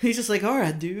 Like, He's just like,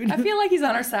 alright, dude. I feel like he's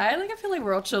on our side. Like, I feel like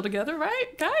we're all chill together, right,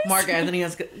 guys? Mark Anthony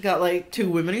has got like 2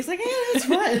 women. He's like, yeah, that's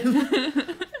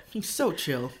fine. He's so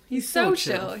chill. He's so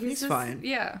chill. He's just, fine.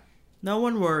 Yeah. No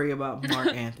one worry about Mark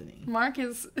Anthony. Mark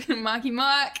is Marky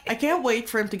Mark. I can't wait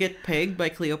for him to get pegged by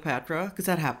Cleopatra, because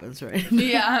that happens, right?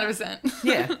 Yeah, 100%.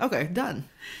 Yeah, okay, done.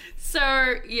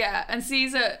 So yeah, and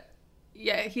Caesar,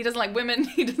 yeah, he doesn't like women.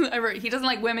 He doesn't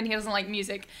like women. He doesn't like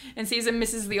music. And Caesar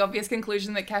misses the obvious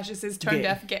conclusion that Cassius is tone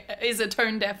deaf gay.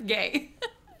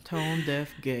 Tone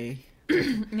deaf gay.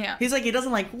 Yeah. He's like, he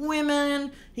doesn't like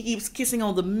women. He keeps kissing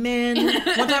all the men.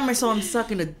 One time I saw him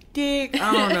sucking a dick.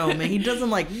 I don't know, man. He doesn't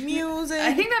like music.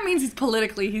 I think that means he's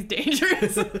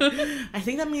dangerous. I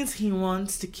think that means he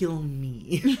wants to kill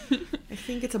me. I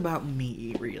think it's about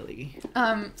me, really.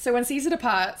 So when Caesar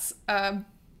departs,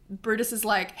 Brutus is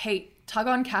like, hey, tug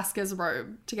on Casca's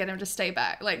robe to get him to stay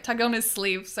back. Like, tug on his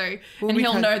sleeve and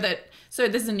he'll know that. So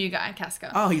this is a new guy,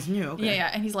 Casca. Oh, he's new. Okay. Yeah.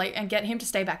 And he's like, and get him to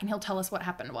stay back and he'll tell us what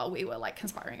happened while we were like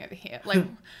conspiring over here. Like,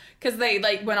 because they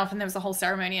like went off and there was a whole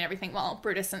ceremony and everything while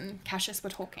Brutus and Cassius were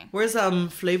talking. Where's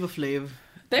Flavor Flav?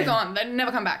 They're gone. They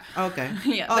never come back. Okay.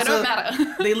 Yeah, they don't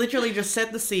matter. They literally just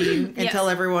set the scene and tell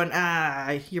everyone,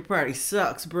 your party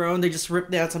sucks, bro. And they just rip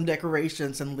down some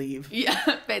decorations and leave.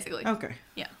 Yeah, basically. Okay.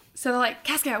 Yeah. So they're like,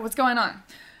 Casca, what's going on?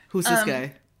 Who's this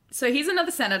guy? So he's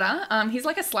another senator. He's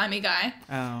like a slimy guy.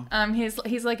 Oh.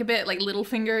 He's like a bit like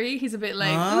Littlefingery. He's a bit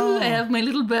like, ooh, I have my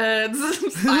little birds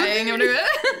flying everywhere.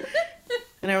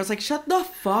 And I was like, shut the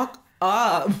fuck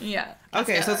up. Yeah.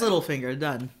 Okay, so it's Littlefinger,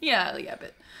 done. Yeah,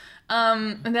 but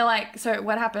and they're like, so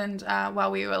what happened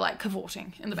while we were like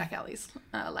cavorting in the back alleys,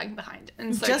 lagging behind?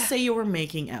 And so just say you were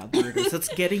making out, Brutus.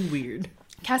 It's getting weird.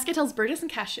 Casca tells Brutus and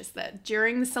Cassius that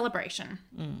during the celebration,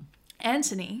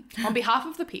 Antony, on behalf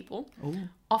of the people,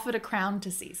 offered a crown to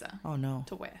Caesar. Oh no!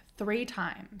 To wear 3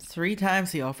 times. 3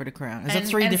 times he offered a crown. Is that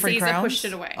 3 different Caesar crowns? Pushed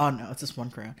it away. Oh no, it's just 1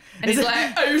 crown. And he's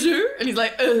like, "Are you sure?" And he's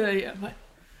like, "Yeah." What?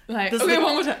 Like, okay,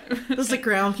 one more time. Does the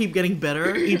crown keep getting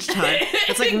better each time?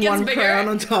 It's like It 1 bigger. crown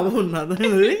on top of another.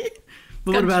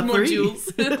 But what about 3?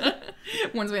 Jewels.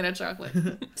 One's made of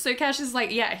chocolate. So Cash is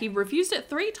like, yeah, he refused it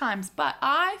 3 times, but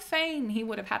I feign he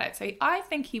would have had it. So I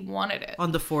think he wanted it.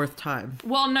 On the 4th time.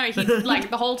 Well, no, he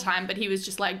like the whole time, but he was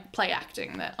just like play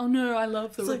acting that, oh no, I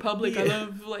love the Republic. Like, I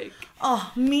love like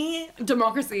me?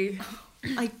 Democracy.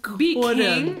 I Be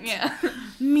couldn't. king. Yeah.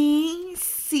 Me,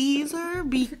 Caesar,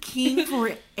 be king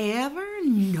forever?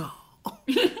 No.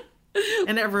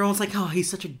 And everyone's like, oh, he's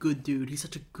such a good dude. He's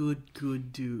such a good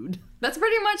dude. That's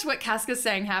pretty much what Casca's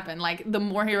saying happened. Like, the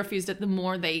more he refused it, the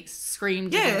more they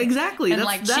screamed. Yeah, exactly. And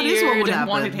that cheered is what would and happen.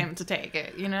 wanted him to take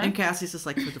it, you know? And Cassie's just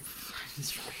like, like,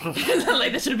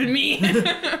 that should have been me.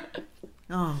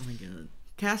 Oh my god.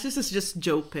 Cassius is just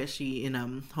Joe Pesci in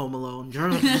Home Alone.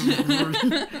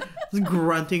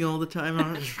 Grunting all the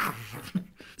time.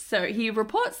 So he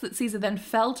reports that Caesar then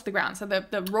fell to the ground. So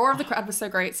the roar of the crowd was so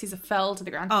great, Caesar fell to the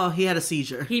ground. Oh, he had a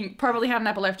seizure. He probably had an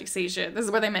epileptic seizure. This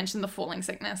is where they mentioned the falling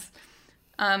sickness.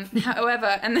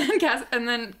 However, and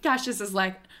then Cassius is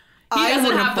like, he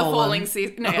doesn't have the falling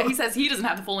sickness. No, he says he doesn't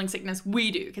have the falling sickness.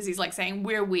 We do, because he's like saying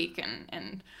we're weak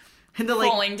and they're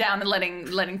falling down and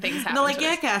letting things happen. They're like,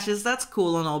 yeah, Cassius, that's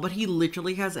cool and all, but he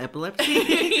literally has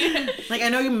epilepsy. Like, I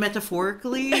know you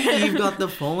metaphorically you've got the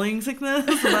falling sickness,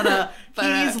 but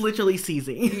he's literally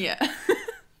seizing. Yeah.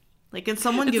 Like, can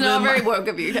someone it's give not him... very woke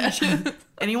of you, Cassius.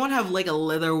 Anyone have, like, a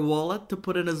leather wallet to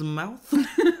put in his mouth?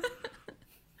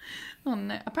 Oh,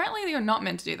 no. Apparently you're not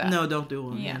meant to do that. No, don't do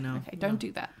one. Yeah, no. okay, don't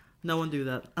do that. No one do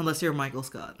that, unless you're Michael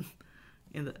Scott.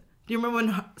 Do you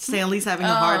remember when Stanley's having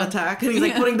a heart attack and he's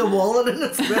like putting the wallet in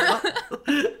his mouth?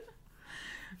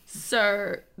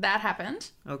 So that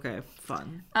happened. Okay,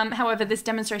 fun. However, this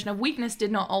demonstration of weakness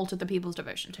did not alter the people's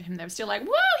devotion to him. They were still like,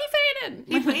 "Whoa, he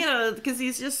fainted!" Because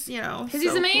he's just, because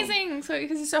he's amazing. So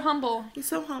because he's so humble. He's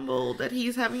so humble that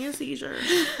he's having a seizure.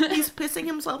 He's pissing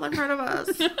himself in front of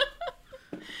us.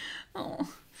 Oh.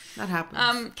 That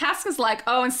happens. Casca's like,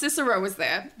 oh, and Cicero was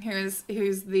there, who's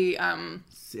the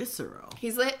Cicero.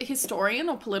 He's a historian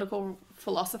or political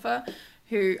philosopher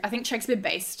who I think Shakespeare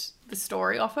based the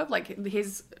story off of. Like,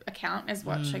 his account is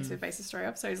what Shakespeare based the story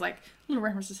off. So he's like, a little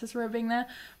reference to Cicero being there.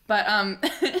 But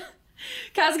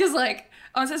Casca's like,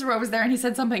 oh, Cicero was there and he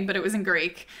said something, but it was in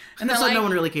Greek. And so like, no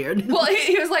one really cared. Well,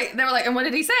 he was like, they were like, and what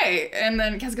did he say? And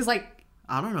then Casca's like,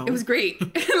 I don't know. It was Greek.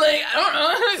 Like, I don't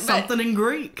know. Something in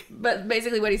Greek. But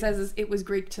basically what he says is, it was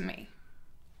Greek to me.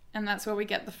 And that's where we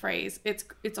get the phrase,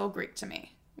 it's all Greek to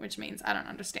me, which means I don't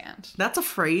understand. That's a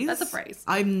phrase? That's a phrase.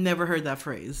 I've never heard that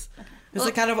phrase. Okay. It's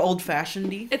like kind of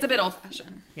old-fashioned-y. It's a bit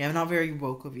old-fashioned. Yeah, I'm not very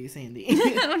woke of you, Sandy.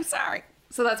 I'm sorry.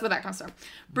 So that's where that comes from.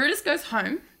 Brutus goes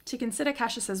home to consider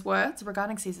Cassius's words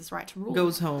regarding Caesar's right to rule.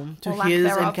 Goes home to his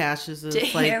and Cassius's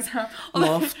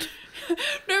loft.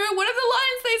 No, one of the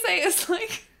lines they say is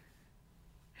like,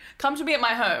 come to me at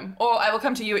my home, or I will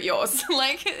come to you at yours.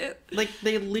 like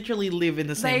they literally live in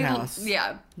the same house.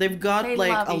 Yeah. They've got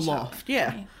like a loft.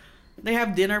 Yeah. They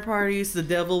have dinner parties. The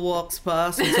devil walks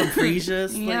past with some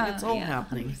freesias. Yeah, Like, it's all yeah,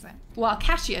 happening. 100%. While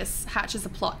Cassius hatches a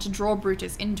plot to draw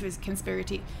Brutus into a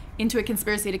conspiracy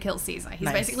to kill Caesar. He's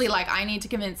Nice. basically like, I need to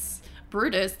convince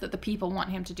Brutus that the people want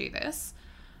him to do this.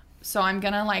 So I'm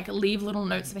gonna like leave little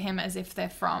notes for him as if they're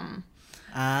from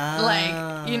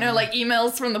like, you know, like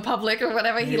emails from the public or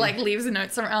whatever. He like leaves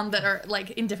notes around that are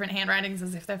like in different handwritings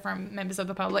as if they're from members of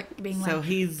the public, being like, So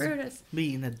he's Brutus.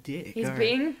 being a dick. He's All right.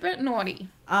 being a bit naughty.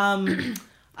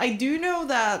 I do know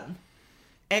that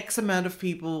X amount of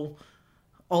people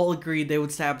all agreed they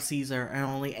would stab Caesar, and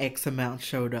only X amount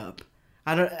showed up.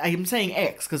 I'm saying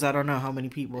X because I don't know how many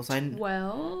people. So I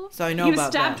know he was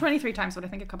about stabbed that. 23 times, but I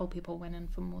think a couple people went in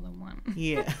for more than one.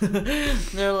 Yeah,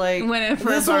 they're like, Went in for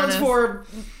this a one's bonus." for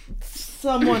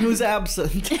someone who's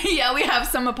absent. Yeah, we have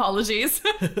some apologies.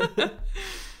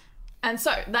 And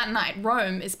so that night,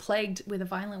 Rome is plagued with a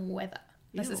violent weather.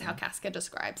 This is how Casca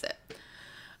describes it.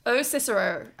 O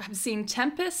Cicero, have seen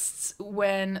tempests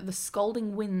when the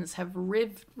scalding winds have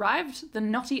rived the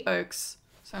knotty oaks.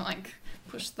 So, like,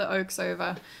 push the oaks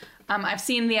over. I've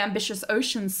seen the ambitious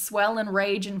oceans swell and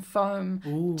rage and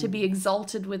foam to be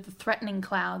exalted with the threatening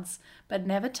clouds. But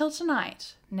never till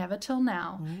tonight, never till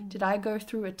now, did I go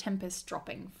through a tempest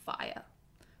dropping fire.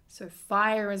 So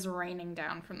fire is raining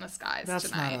down from the skies That's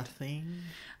tonight. not a thing.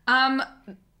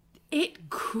 It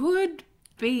could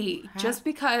be, just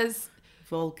because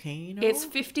Volcano. it's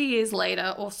 50 years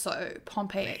later or so,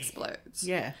 Pompeii explodes.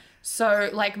 Yeah. So,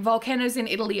 like, volcanoes in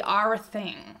Italy are a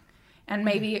thing. And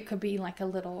maybe it could be like a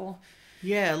little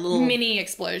Yeah, a little mini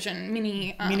explosion,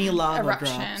 mini lava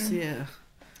eruption drops. Yeah.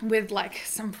 with like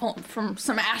some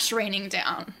ash raining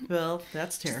down. Well,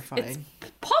 that's terrifying.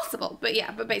 It's possible,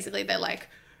 but basically they're like,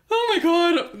 oh my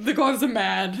god, the gods are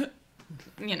mad.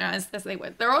 You know, as they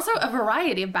would. There are also a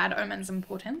variety of bad omens and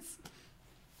portents.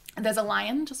 There's a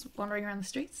lion just wandering around the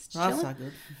streets, just That's chilling.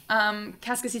 not good.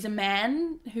 Casca sees a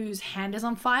man whose hand is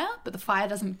on fire, but the fire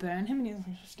doesn't burn him, and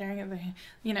he's just staring at the,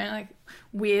 you know, like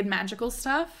weird magical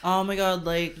stuff. Oh my god,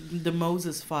 like the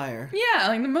Moses fire. Yeah,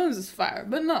 like the Moses fire,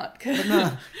 but not.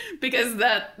 not. Because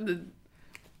the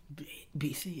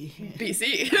BC.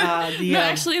 BC. The, No,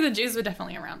 actually, the Jews were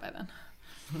definitely around by then.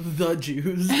 The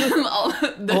Jews. All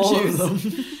the All Jews. of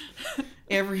them.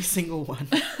 Every single one.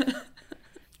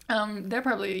 They're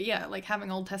probably, like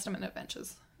having Old Testament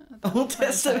adventures. Old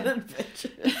Testament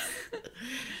adventures.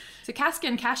 So Casca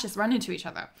and Cassius run into each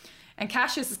other. And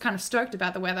Cassius is kind of stoked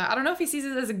about the weather. I don't know if he sees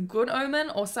it as a good omen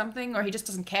or something, or he just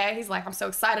doesn't care. He's like, I'm so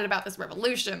excited about this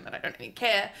revolution that I don't even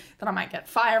care that I might get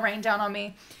fire rained down on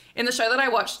me. In the show that I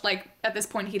watched, like, at this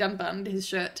point, he'd unbuttoned his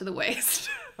shirt to the waist.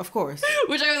 Of course.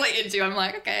 Which I was, like, into. I'm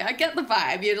like, okay, I get the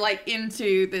vibe. You're, like,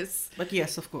 into this, But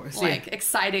yes, of course. like, Yeah.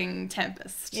 exciting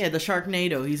tempest. Yeah, the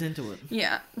Sharknado, he's into it.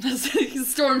 Yeah.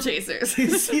 He's storm chasers.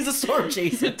 He's a storm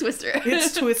chaser. Twister.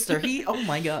 It's Twister. Oh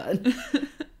my god.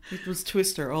 It was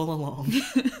Twister all along.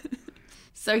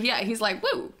 So, yeah, he's like,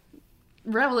 woo,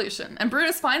 revolution. And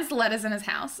Brutus finds the letters in his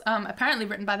house, apparently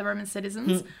written by the Roman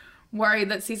citizens, worried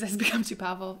that Caesar has become too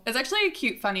powerful. It's actually a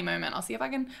cute, funny moment. I'll see if I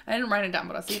can... I didn't write it down,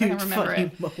 but I'll see if I can remember funny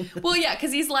it. moment. Well, yeah,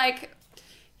 because he's like...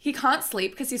 He can't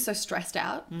sleep because he's so stressed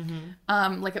out.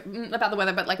 Like, about the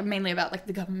weather, but, like, mainly about, like,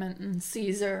 the government and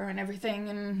Caesar and everything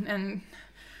and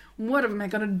what am I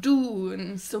going to do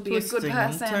and still be a good Twisting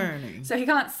and person? turning. So he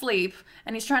can't sleep,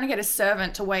 and he's trying to get his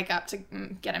servant to wake up to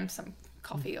get him some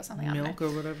coffee or something. Milk or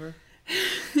whatever.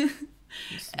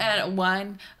 And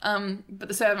wine. But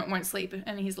the servant won't sleep,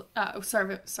 and he's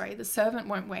sorry, the servant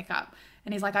won't wake up,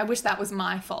 and he's like, I wish that was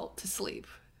my fault to sleep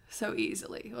so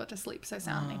easily or to sleep so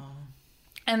soundly. Oh.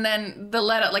 And then the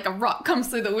letter, like a rock comes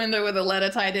through the window with a letter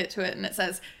tied to it, and it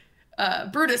says,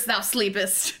 Brutus, thou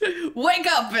sleepest. Wake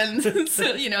up! And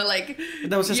so, you know, like,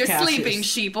 That was just you're Cassius. sleeping,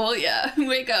 sheeple. Yeah,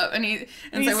 wake up. And He's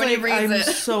so when he like, reads I'm it,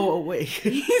 so awake.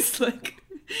 he's like,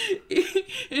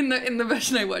 in the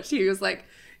version I watched, he was like,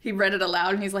 he read it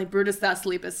aloud, and he's like, Brutus, thou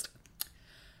sleepest.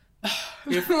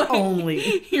 If Like, only.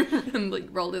 He like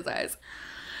rolled his eyes.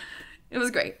 It was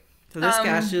great. So this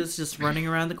Cassius just running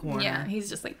around the corner. Yeah, he's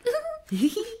just like,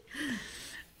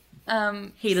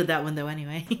 Hated that one though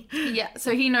anyway. yeah.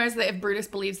 So he knows that if Brutus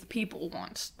believes the people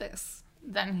want this,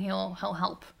 then he'll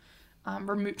help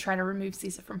try to remove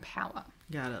Caesar from power.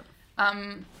 Got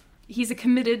it. He's a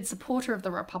committed supporter of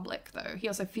the Republic, though. He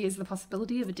also fears the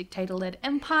possibility of a dictator-led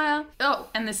empire. Oh,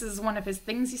 and this is one of his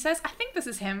things he says. I think this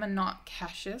is him and not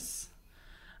Cassius.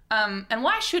 And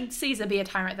why should Caesar be a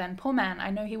tyrant then? Poor man, I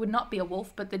know he would not be a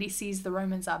wolf, but that he sees the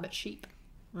Romans are but sheep.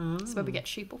 That's where we get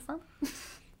sheeple from.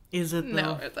 Is it though?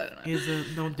 No, I don't know. Is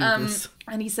it? Don't do this.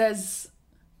 And he says,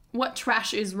 What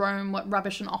trash is Rome, what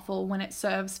rubbish and offal, when it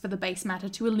serves for the base matter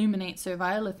to illuminate so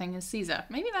vile a thing as Caesar?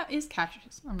 Maybe that is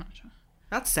Cassius. I'm not sure.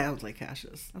 That sounds like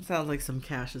Cassius. That sounds like some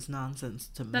Cassius nonsense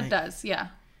to me. That does, yeah.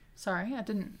 Sorry, I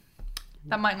didn't.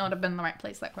 That might not have been the right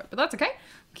place, that quote, but that's okay.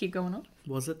 Keep going on.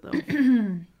 Was it, though?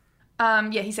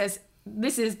 Yeah, he says,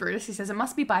 this is Brutus. He says, it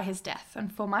must be by his death.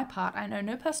 And for my part, I know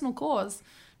no personal cause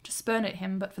to spurn at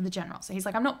him, but for the general. So he's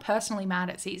like, I'm not personally mad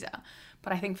at Caesar,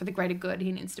 but I think for the greater good,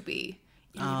 he needs to be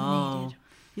eliminated.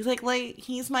 He's like,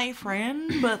 he's my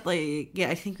friend, but, yeah,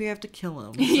 I think we have to kill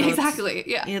him. So exactly,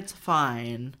 yeah. It's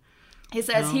fine. He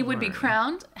says Don't he would be worry.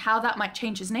 crowned. How that might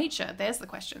change his nature, there's the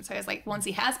question. So it's like, once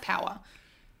he has power,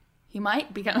 he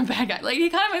might become a bad guy. Like, he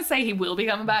can't even say he will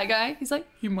become a bad guy. He's like,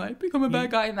 he might become a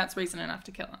bad guy, and that's reason enough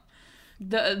to kill him.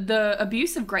 The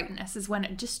abuse of greatness is when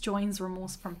it disjoins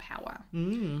remorse from power.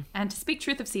 And to speak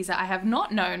truth of Caesar, I have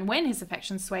not known when his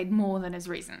affections swayed more than his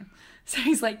reason. So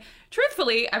he's like,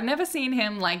 truthfully, I've never seen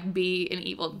him, like, be an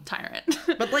evil tyrant.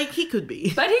 But, he could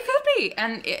be. But he could be.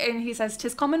 And he says,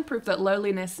 'tis common proof that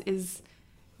lowliness is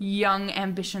young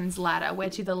ambition's ladder, where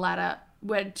to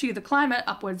the climate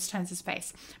upwards turns his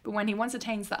face. But when he once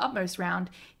attains the utmost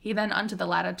round, he then unto the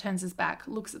ladder turns his back,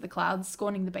 looks at the clouds,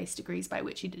 scorning the base degrees by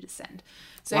which he did ascend.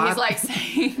 So What? he's like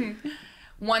saying,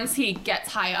 once he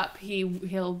gets high up,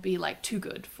 he'll be like too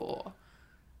good for,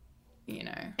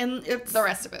 And it's the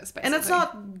rest of us, basically. And it's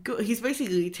not good. He's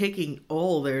basically taking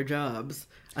all their jobs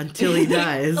until he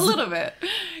dies. A little bit.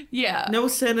 Yeah. No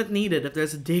Senate needed if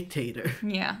there's a dictator.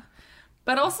 Yeah.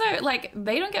 But also, like,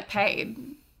 they don't get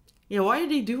paid. Yeah, why are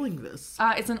they doing this?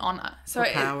 It's an honor. So For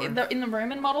power. in the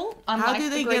Roman model, How unlike do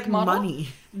they the Greek get model, money?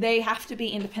 they have to be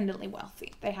independently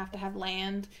wealthy. They have to have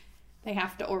land. They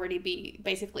have to already be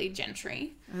basically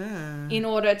gentry in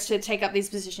order to take up these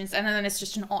positions. And then it's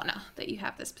just an honor that you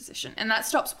have this position. And that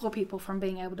stops poor people from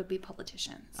being able to be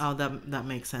politicians. Oh, that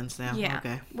makes sense now. Yeah.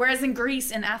 Okay. Whereas in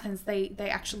Greece and Athens, they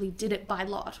actually did it by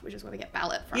lot, which is where they get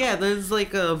ballot from. Yeah, there's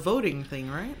like a voting thing,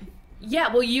 right?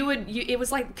 Yeah, well, it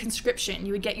was like conscription.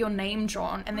 You would get your name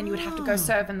drawn, and then you would have to go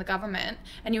serve in the government,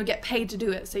 and you would get paid to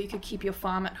do it, so you could keep your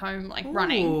farm at home, like,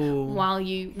 running Ooh. while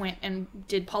you went and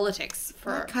did politics for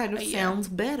That kind of a year. sounds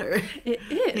better. It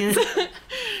is.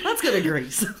 Let's go to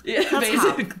Greece. Yeah, Let's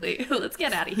hop. basically. Let's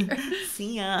get out of here.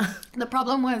 See ya. The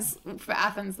problem was for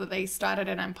Athens that they started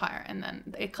an empire, and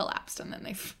then it collapsed, and then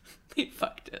they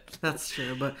fucked it. That's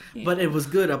true, but it was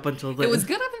good up until then. It was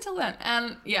good up until then,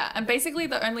 and yeah, and basically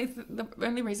the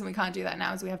only reason we can't do that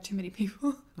now is we have too many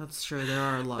people. That's true. There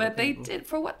are a lot. But of they people. did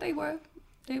for what they were.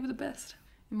 They were the best,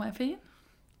 in my opinion.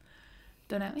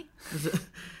 Don't at me.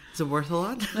 Is it worth a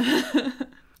lot?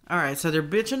 All right, so they're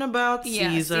bitching about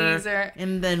Caesar, Caesar.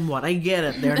 and then what? I get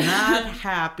it. They're not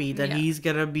happy that Yeah. he's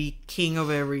gonna be king of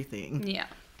everything. Yeah.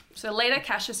 So later,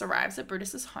 Cassius arrives at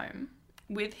Brutus's home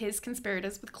with his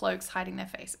conspirators with cloaks hiding their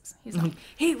faces. He's like,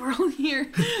 "Hey, we're all here."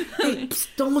 Hey, psst,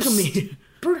 don't look at me.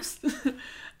 Brutus.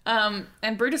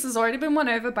 And Brutus has already been won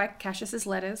over by Cassius's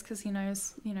letters because he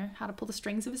knows, how to pull the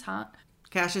strings of his heart.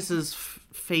 Cassius's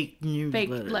fake news Fake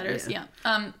letters, yeah.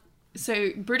 So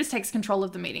Brutus takes control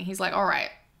of the meeting. He's like, all right,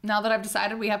 now that I've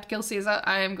decided we have to kill Caesar,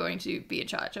 I am going to be in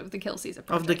charge of the Kill Caesar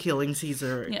project. Of the Killing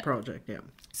Caesar Yeah. project, yeah.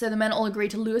 So the men all agree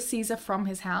to lure Caesar from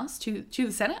his house to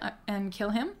the Senate and kill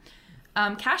him.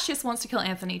 Cassius wants to kill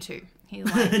Anthony too. He's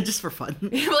like, Just for fun.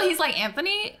 well, he's like,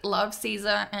 Anthony loves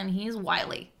Caesar and he's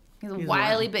wily. He's a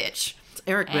wily bitch. It's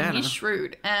Eric And Bana. he's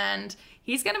shrewd. And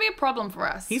he's going to be a problem for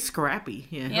us. He's scrappy.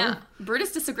 Yeah. Yeah.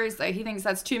 Brutus disagrees though. He thinks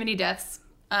that's too many deaths.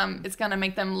 It's going to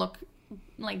make them look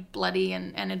like bloody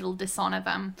and it'll dishonor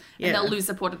them. And Yeah. they'll lose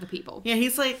support of the people. Yeah,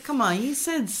 he's like, come on, you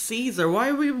said Caesar.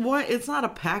 Why it's not a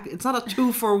pack, it's not a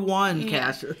 2-for-1, Yeah.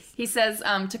 Cassius. He says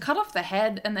to cut off the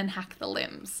head and then hack the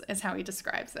limbs is how he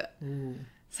describes it.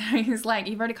 So he's like,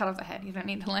 you've already cut off the head. You don't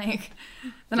need to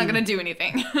they're not going to do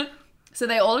anything. So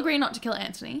they all agree not to kill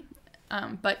Antony,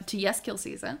 but to kill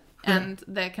Caesar. And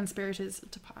their conspirators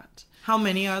depart. How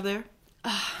many are there?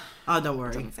 Oh, don't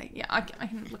worry. Doesn't say. Yeah, I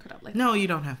can look it up later. No, you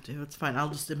don't have to. It's fine. I'll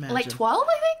just imagine. Like 12,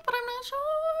 I think, but I'm not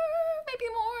sure.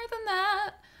 Maybe more than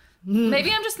that.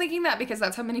 Maybe I'm just thinking that because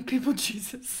that's how many people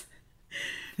Jesus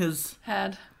His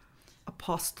had.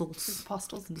 apostles,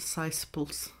 Apostles.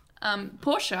 disciples.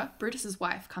 Portia, Brutus's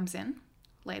wife, comes in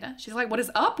later. She's like, "What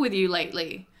is up with you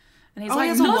lately?" And he's Oh, he like,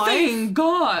 has a "Nothing, wife?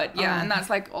 God." Yeah, Oh. and that's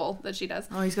like all that she does.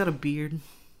 Oh, he's got a beard.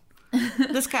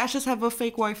 Does Cassius have a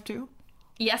fake wife too?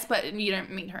 Yes, but you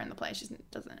don't meet her in the play. She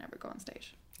doesn't ever go on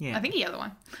stage. Yeah. I think he has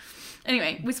one.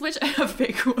 Anyway, we switch a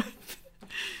fake wife.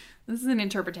 This is an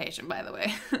interpretation, by the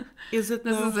way. Is it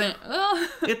This though? isn't. Oh.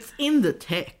 It's in the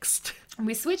text.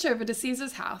 We switch over to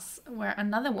Caesar's house, where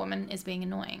another woman is being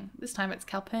annoying. This time it's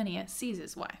Calpurnia,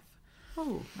 Caesar's wife.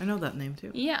 Oh, I know that name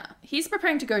too. Yeah. He's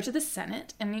preparing to go to the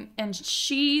Senate, and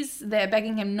she's there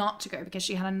begging him not to go because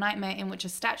she had a nightmare in which a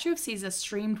statue of Caesar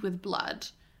streamed with blood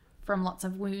from lots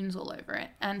of wounds all over it,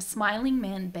 and smiling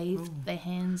men bathed their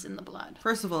hands in the blood.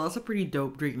 First of all, that's a pretty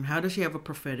dope dream. How does she have a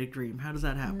prophetic dream? How does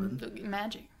that happen?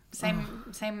 Magic.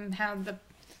 Same how the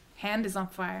hand is on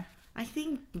fire. I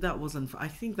think that wasn't. I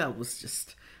think that was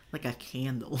just like a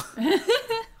candle.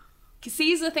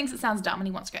 Caesar thinks it sounds dumb and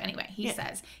he wants to go anyway. He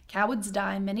says, cowards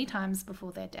die many times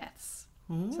before their deaths.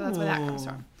 Ooh. So that's where that comes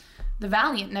from. The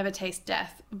valiant never taste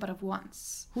death, but of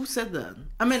once. Who said that?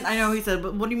 I mean, I know he said,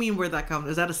 but what do you mean where that comes?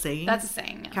 Is that a saying? That's a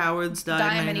saying. Yeah. Cowards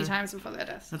die many times before their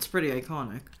deaths. That's pretty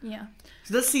iconic. Yeah.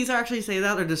 So does Caesar actually say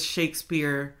that, or does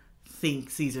Shakespeare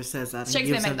think Caesar says that?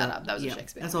 Shakespeare made that up. That was a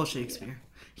Shakespeare. That's all Shakespeare. Yeah.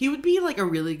 He would be like a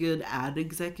really good ad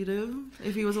executive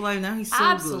if he was alive now. He's so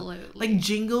Absolutely. good. Like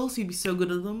jingles, he'd be so good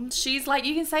at them. She's like,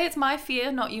 you can say it's my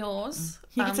fear, not yours.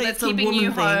 He can say that's it's a keeping woman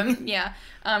you thing. home. Yeah.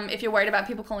 If you're worried about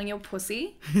people calling you a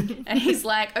pussy. And he's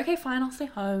like, okay, fine, I'll stay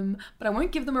home. But I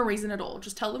won't give them a reason at all.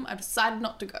 Just tell them I've decided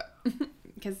not to go.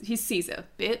 Because he's Caesar,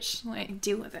 bitch. Like,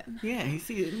 deal with it. Yeah,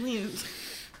 he's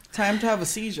time to have a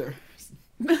seizure.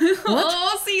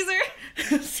 Oh,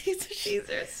 Caesar.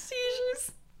 Caesar.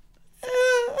 Seizures.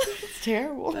 It's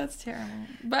terrible. That's terrible.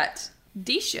 But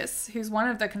Decius, who's one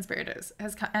of the conspirators,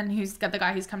 and who's got the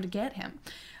guy who's come to get him,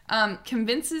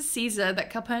 convinces Caesar that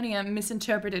Calpurnia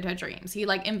misinterpreted her dreams. He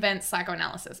like invents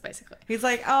psychoanalysis, basically. He's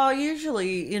like, oh,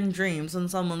 usually in dreams when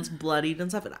someone's bloodied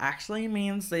and stuff, it actually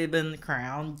means they've been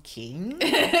crowned king.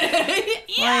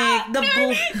 Yeah, like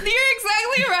you're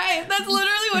exactly right. That's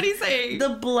literally what he's saying. The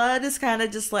blood is kind of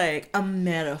just like a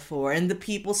metaphor, and the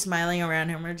people smiling around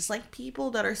him are just like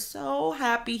people that are so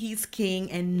happy he's king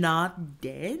and not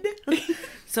dead.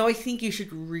 So I think you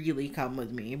should really come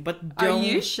with me, but don't. Are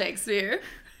you Shakespeare?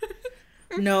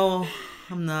 No,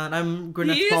 I'm not. I'm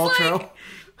Gwyneth He's Paltrow. like,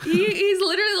 he's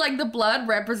literally like, the blood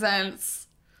represents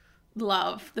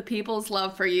love, the people's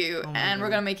love for you, and we're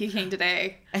gonna make you king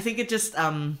today. I think it just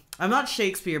I'm not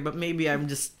Shakespeare, but maybe I'm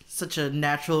just such a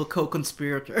natural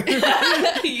co-conspirator.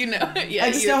 You know, yeah.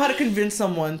 I just know how to convince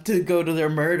someone to go to their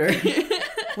murder.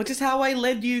 Which is how I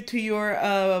led you to your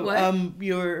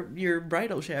your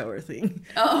bridal shower thing.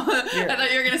 Oh, I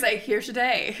thought you were gonna say, "Here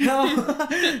today." No. Help!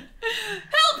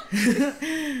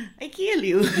 I kill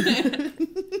you.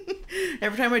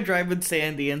 Every time I drive with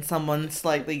Sandy and someone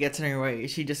slightly gets in her way,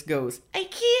 she just goes, "I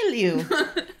kill you."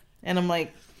 And I'm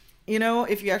like, you know,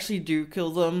 if you actually do kill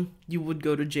them, you would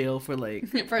go to jail for like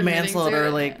for manslaughter,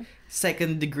 or like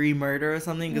second-degree murder or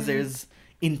something, because there's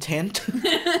intent.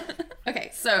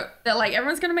 Okay, so they're like,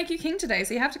 everyone's gonna make you king today,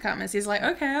 so you have to come. And he's like,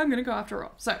 okay, I'm gonna go after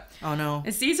all. So, oh no.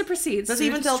 as Caesar proceeds, Does he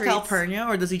even tell Calpurnia,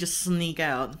 or does he just sneak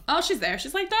out? Oh, she's there.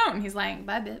 She's like, don't. And he's like,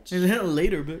 bye, bitch.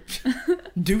 Later, bitch.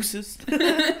 Deuces.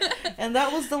 And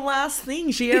that was the last thing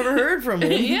she ever heard from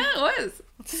him. Yeah, it was.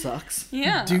 That sucks.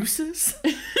 Yeah. Deuces?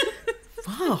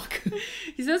 Fuck.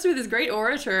 He's supposed to be this great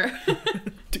orator.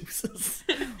 Deuces.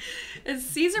 As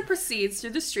Caesar proceeds through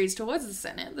the streets towards the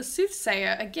Senate, the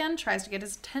soothsayer again tries to get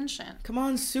his attention. Come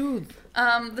on, soothe.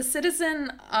 The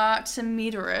citizen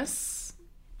Artemidorus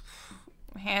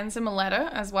hands him a letter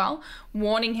as well,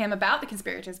 warning him about the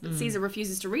conspirators, but Caesar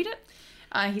refuses to read it.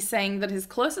 He's saying that his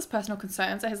closest personal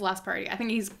concerns are his last priority. I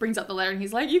think he brings up the letter and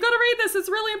he's like, you gotta read this, it's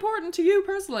really important to you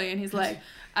personally. And he's like,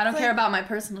 I don't care about my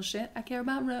personal shit, I care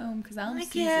about Rome, because I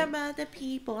care about the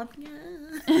people.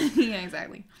 Yeah,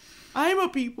 exactly. I'm a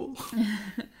people.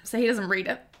 So he doesn't read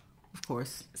it. Of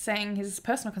course. Saying his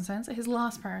personal concerns are his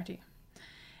last priority.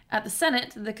 At the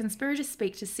Senate, the conspirators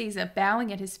speak to Caesar,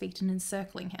 bowing at his feet and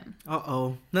encircling him.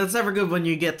 Uh-oh. That's never good when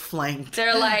you get flanked.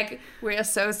 They're like, we're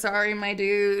so sorry, my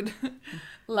dude.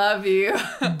 Love you.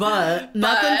 But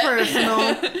nothing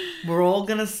personal. We're all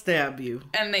gonna stab you.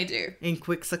 And they do. In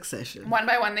quick succession. One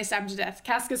by one, they stab him to death.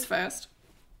 Casca's first.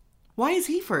 Why is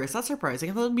he first? That's surprising.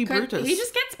 I thought it'd be Brutus. He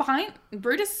just gets behind.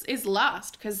 Brutus is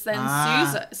last, because then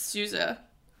Caesar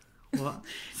What?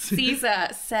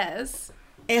 says,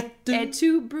 Et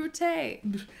tu, Brute.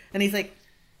 And he's like,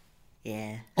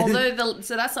 yeah. Although,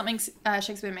 so that's something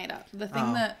Shakespeare made up. The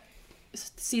thing that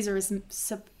Caesar is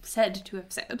said to have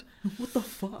said. What the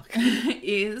fuck?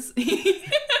 Is...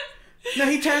 No,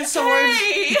 he turns towards...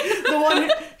 Hey!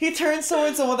 He turns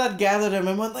towards someone that gathered him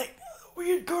and went like,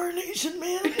 weird coronation,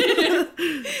 man.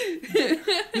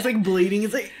 He's like bleeding.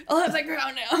 He's like, I'll have that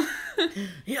crown now.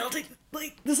 Yeah, I'll take,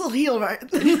 like, this'll heal, right?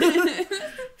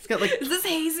 He's got like... Is this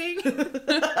hazing?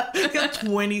 He's got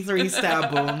 23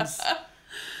 stab wounds.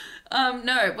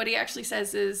 No, what he actually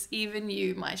says is, even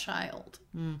you, my child.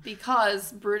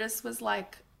 Because Brutus was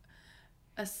like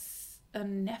a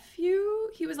nephew.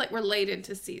 He was like related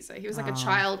to Caesar. He was like a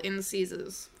child in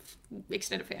Caesar's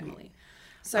extended family.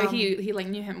 So he like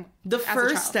knew him. The as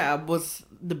first a child. stab was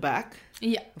the back.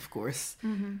 Yeah. Of course.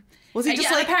 Was he just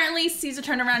Yeah, like... apparently Caesar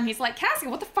turned around and he's like, Casca,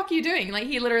 what the fuck are you doing? Like,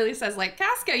 he literally says, like,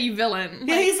 Casca, you villain.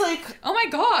 Yeah, Like, he's like... oh my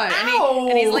god. Ow!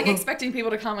 And he's like expecting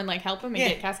people to come and like help him and Yeah.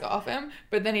 get Casca off him.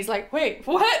 But then he's like, wait,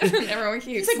 what? And everyone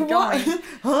keeps He's like, going. what?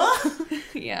 Huh?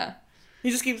 Yeah. He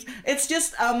just keeps... It's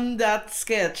just, that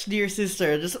sketch, Dear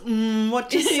Sister. Just,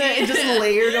 what you say? Just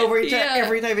layered over each other Yeah.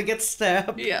 every time it gets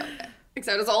stabbed. Yeah.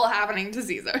 Except it's all happening to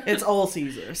Caesar. It's all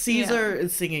Caesar. Caesar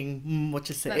is singing what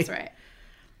you say. That's right.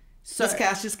 So, Does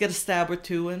Cassius get a stab or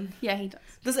two in? yeah, he does.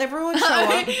 Does everyone show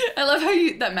up? I love how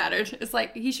that mattered. It's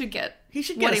like, he should get He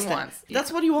should get what a he stab. wants. Yeah.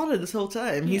 That's what he wanted this whole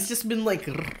time. He's just been like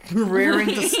raring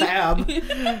to stab.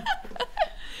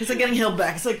 He's like getting held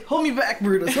back. It's like, hold me back,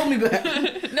 Brutus. Hold me back.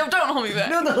 No, don't hold me back.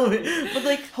 No, but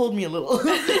like, hold me a little.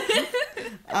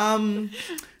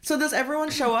 So does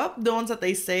everyone show up? The ones that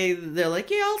they say they're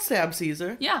like, yeah, I'll stab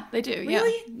Caesar. Yeah, they do. Yeah.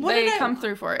 Really? What They did I- come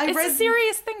through for it. I It's read- a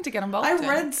serious thing to get involved I in.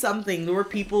 read something where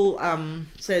people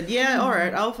said, yeah, all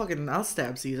right, I'll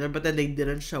stab Caesar, but then they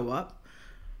didn't show up.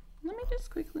 Let me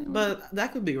just quickly look. But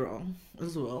that could be wrong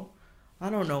as well. I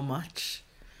don't know much.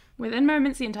 Within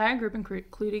moments, the entire group,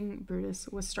 including Brutus,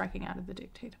 was striking out at the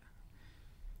dictator.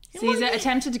 well, Caesar yeah.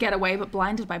 attempted to get away, but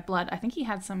blinded by blood. I think he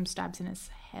had some stabs in his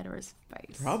head or his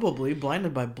face. Probably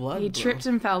blinded by blood. He bro. tripped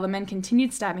and fell. The men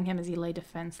continued stabbing him as he lay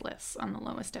defenseless on the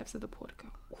lower steps of the portico.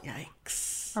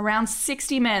 Yikes. Around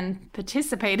 60 men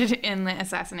participated in the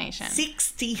assassination.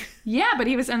 60. Yeah, but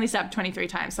he was only stabbed 23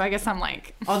 times, so I guess I'm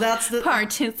like, Oh, that's the.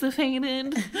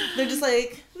 participated. They're just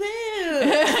like, woo.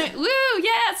 Woo,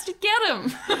 yes, to get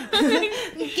him.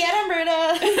 Get him,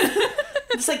 Brutus.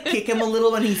 Just like kick him a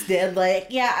little when he's dead. Like,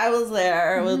 yeah, I was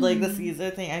there with like the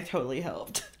Caesar thing. I totally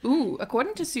helped. Ooh,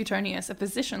 according to Suetonius, a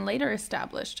physician later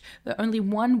established that only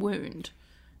one wound,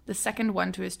 the second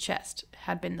one to his chest,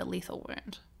 had been the lethal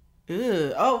wound.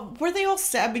 Ew. Oh, were they all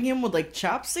stabbing him with like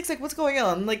chopsticks? Like, what's going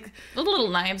on? Like, Little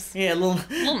knives. yeah, little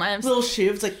knives. little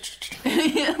shivs.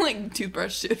 Like, Like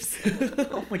toothbrush shifts.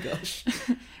 oh my gosh.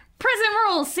 Prison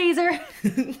rules, Caesar!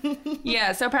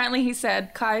 Yeah, so apparently he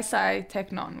said, Kai Sai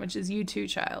Teknon, which is you too,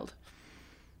 child.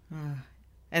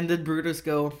 And did Brutus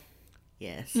go,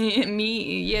 yes?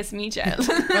 Yes, me, child.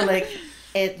 Or like,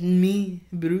 at me,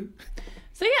 Brut.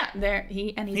 So yeah, there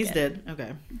he's dead.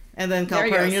 Okay. And then There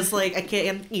he Calpurnius goes. like, I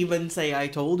can't even say I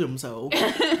told him so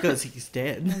because he's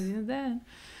dead. He's dead.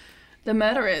 The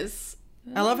murderers.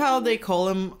 I love how they call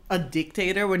him a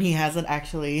dictator when he hasn't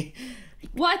actually.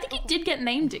 Well, I think he did get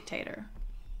named dictator.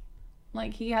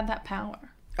 Like, he had that power.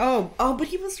 Oh, but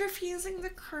he was refusing the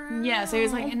crown. Yeah, so he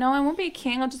was like, no, I won't be a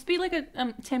king. I'll just be like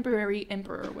a temporary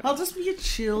emperor. Or I'll whatever. just be a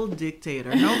chill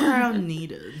dictator. No crown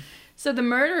needed. So the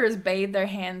murderers bathed their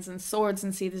hands in swords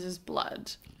and Caesar's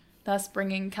blood, thus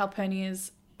bringing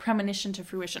Calpurnia's premonition to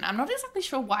fruition. I'm not exactly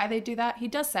sure why they do that. He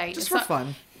does say Just it's for not-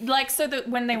 fun. Like, so that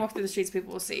when they walk through the streets,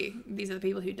 people will see these are the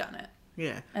people who've done it.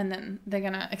 Yeah. And then they're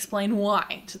going to explain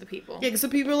why to the people. Yeah, because the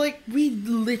people are like, we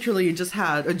literally just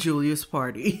had a Julius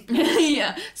party.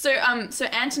 Yeah. So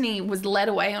Antony was led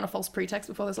away on a false pretext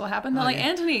before this all happened. They're like, yeah.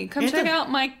 Antony, come check Anthony- out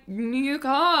my new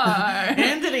car.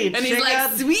 Anthony, And he's check like,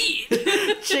 out- sweet.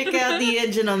 Check out the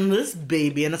engine on this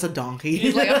baby, and it's a donkey.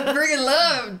 He's like, I freaking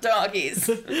love donkeys.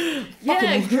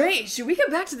 Yeah, great. Should we go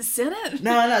back to the Senate?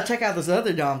 No, check out this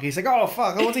other donkey. He's like, oh,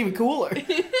 fuck, that one's even cooler.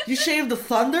 You shaved the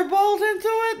thunderbolt into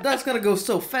it? That's gonna go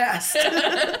so fast.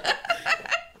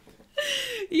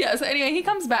 Yeah, so anyway, he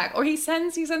comes back, or he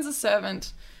sends a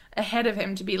servant ahead of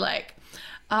him to be like,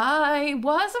 I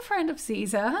was a friend of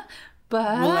Caesar,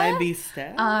 but Will I be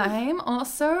stabbed? I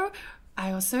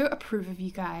also approve of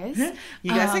you guys.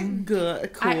 You guys are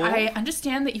good, cool. I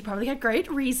understand that you probably had great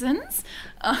reasons.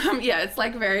 Yeah, it's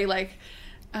like very like.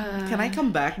 Can I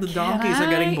come back? The donkeys are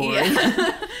getting boring.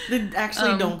 Yeah. They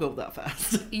actually don't go that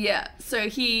fast. Yeah, so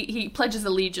he pledges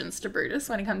allegiance to Brutus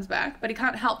when he comes back, but he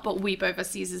can't help but weep over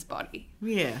Caesar's body.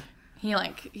 Yeah.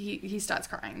 He starts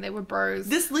crying. They were bros.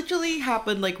 This literally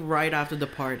happened like right after the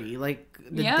party, like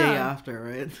the Yeah. day after,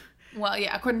 right? Well,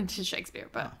 yeah, according to Shakespeare,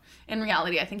 but in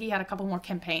reality, I think he had a couple more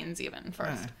campaigns even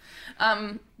first.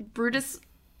 Brutus,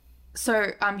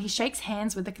 he shakes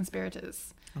hands with the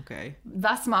conspirators, Okay.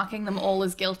 thus marking them all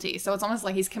as guilty. So it's almost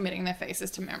like he's committing their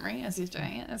faces to memory as he's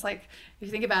doing it. It's like, if you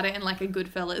think about it in like a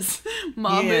Goodfellas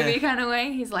mob Yeah. movie kind of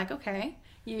way, he's like, okay,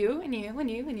 you and you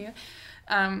and you and you.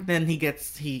 Then he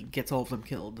gets all of them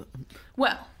killed.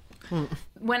 Well,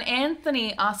 When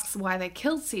Anthony asks why they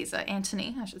killed Caesar,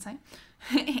 Antony, I should say,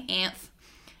 Anth,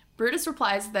 Brutus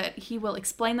replies that he will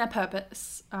explain their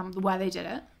purpose, why they did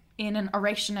it, in an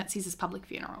oration at Caesar's public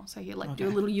funeral. So he'll do a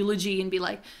little eulogy and be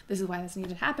like, this is why this needed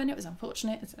to happen, it was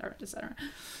unfortunate, etc., etc.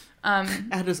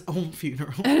 At his own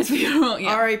funeral. At his funeral,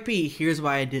 yeah. R.I.P. Here's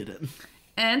why I did it.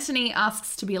 Antony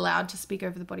asks to be allowed to speak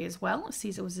over the body as well.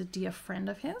 Caesar was a dear friend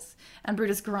of his, and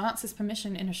Brutus grants his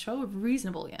permission in a show of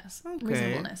reasonableness.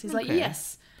 He's like,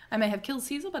 yes, I may have killed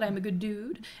Caesar, but I'm a good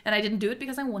dude, and I didn't do it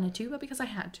because I wanted to, but because I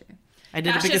had to. I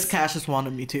did it because Cassius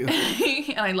wanted me to.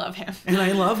 And I love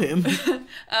him.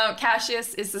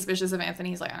 Cassius is suspicious of Anthony.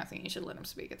 He's like, I don't think you should let him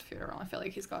speak at the funeral. I feel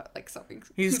like he's got like something.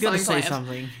 He's going to say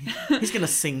something. He's going to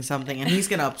sing something, and he's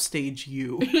going to upstage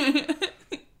you.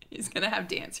 He's going to have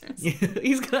dancers. Yeah,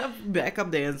 he's going to have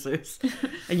backup dancers.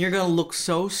 And you're going to look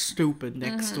so stupid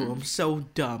next to him. So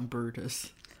dumb,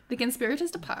 Brutus. The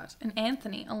conspirators depart, and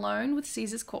Anthony, alone with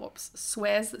Caesar's corpse,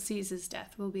 swears that Caesar's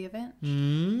death will be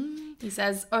avenged. He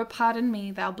says, "Oh, pardon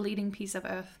me, thou bleeding piece of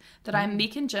earth, that I am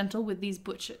meek and gentle with these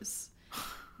butchers.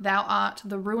 Thou art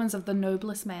the ruins of the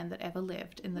noblest man that ever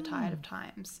lived in the tide of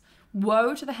times.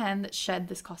 Woe to the hand that shed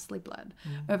this costly blood.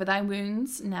 Over thy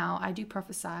wounds now I do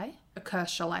prophesy, a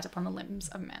curse shall light upon the limbs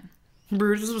of men."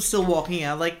 Brutus was still walking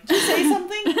out like, did you say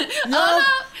something? No,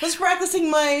 I was practicing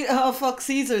my fuck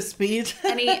Caesar speech.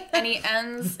 and he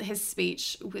ends his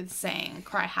speech with saying,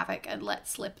 "Cry havoc and let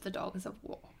slip the dogs of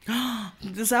war."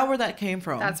 Is that where that came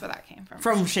from? That's where that came from.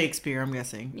 From Shakespeare, I'm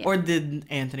guessing. Yeah. Or did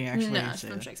Anthony actually say No, it's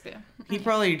from Shakespeare. He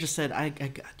probably just said, I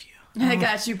got you. I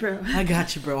got you, bro. I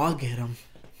got you, bro. I'll get him.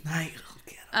 I'll get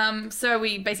him. So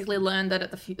we basically learned that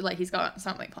at he's got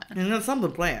something planned. And that's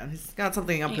something planned. He's got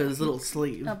something up his little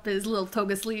sleeve. Up his little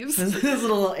toga sleeves. his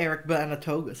little Eric Bana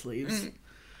toga sleeves.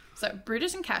 So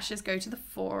Brutus and Cassius go to the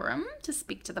forum to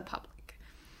speak to the public.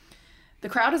 The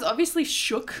crowd is obviously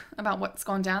shook about what's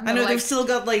gone down. I know, they've still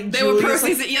got like they were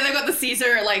pro-Caesar. Yeah, they've got the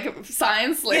Caesar like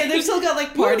signs. Like, yeah, they've still got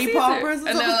like party poppers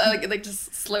and they're like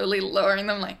just slowly lowering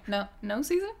them. Like, no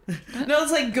Caesar. No,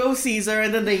 it's like go Caesar,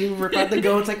 and then they rip out the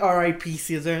go. It's like R.I.P.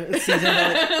 Caesar. It's Caesar.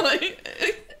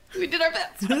 Like, we did our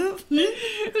best.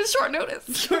 It was short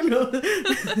notice. Short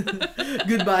notice.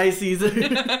 Goodbye, Caesar.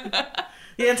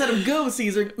 Yeah, instead of go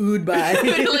Caesar, goodbye.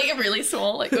 Like really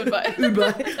small, like goodbye.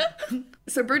 Goodbye.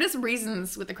 So Brutus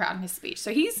reasons with the crowd in his speech.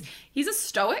 So he's a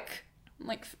stoic,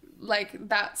 like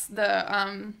that's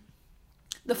the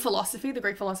philosophy, the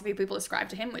Greek philosophy people ascribe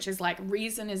to him, which is like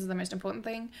reason is the most important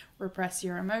thing. Repress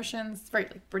your emotions. It's very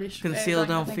like British. Conceal,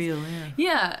 don't feel.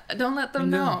 Yeah, don't let them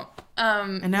know.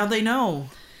 And now they know.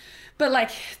 But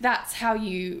like that's how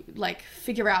you like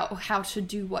figure out how to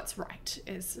do what's right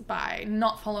is by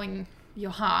not following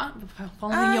your heart,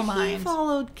 following your mind. He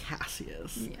followed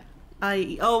Cassius. Yeah.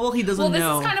 He doesn't know. Well, this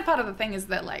is kind of part of the thing is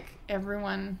that like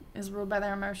everyone is ruled by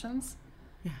their emotions.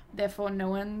 Yeah. Therefore, no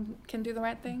one can do the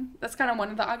right thing. That's kind of one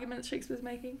of the arguments Shakespeare's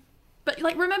making. But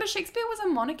like, remember, Shakespeare was a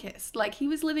monarchist. Like, he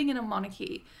was living in a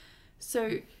monarchy,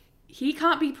 so he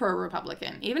can't be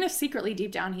pro-Republican. Even if secretly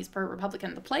deep down he's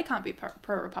pro-Republican, the play can't be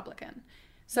pro-Republican.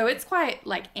 So it's quite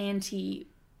like anti-populist,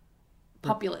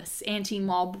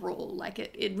 anti-mob rule. Like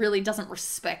it really doesn't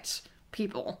respect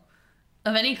people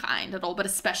of any kind at all, but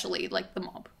especially like the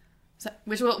mob, so,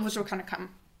 which will kind of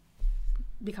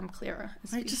become clearer.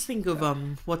 I just think of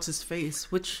what's his face,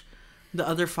 the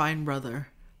other fine brother,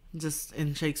 just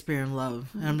in Shakespeare in Love,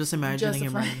 and I'm just imagining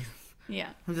him writing. Yeah,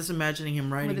 I'm just imagining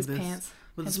him writing with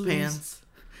his pants,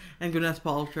 and Gwyneth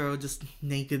Paltrow just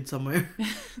naked somewhere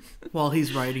while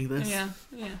he's writing this. Yeah.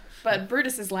 But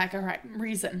Brutus is like, all right,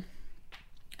 reason.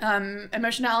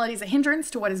 Emotionality is a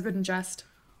hindrance to what is good and just.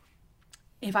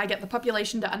 If I get the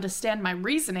population to understand my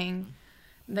reasoning,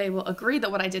 they will agree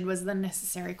that what I did was the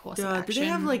necessary course of action. Did they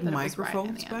have like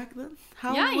microphones back then?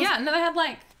 Yeah. No, they had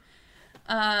like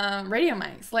radio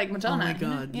mics, like Madonna. Oh my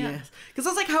god, yes. Because I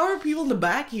was like, how are people in the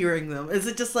back hearing them? Is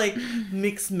it just like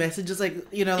mixed messages, like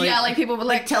like people were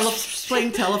like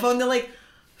playing telephone? They're like,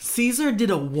 Caesar did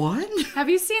a what? Have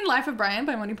you seen Life of Brian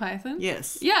by Monty Python?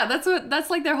 Yes. Yeah, that's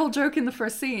like their whole joke in the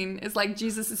first scene is like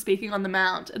Jesus is speaking on the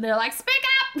mount, and they're like, "Speak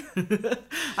up!"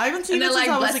 I haven't seen it since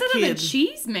I was a kid. Blessed are the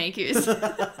cheesemakers.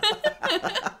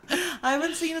 I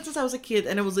haven't seen it since I was a kid,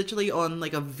 and it was literally on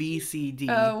like a VCD.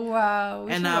 Oh wow!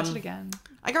 We should watch it again.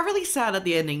 I got really sad at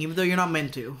the ending, even though you're not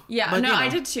meant to. Yeah, but, I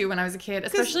did too when I was a kid.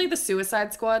 Especially the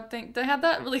Suicide Squad thing. They had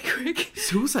that really quick.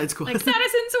 Suicide Squad? Like,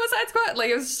 status in Suicide Squad. Like,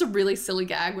 it was just a really silly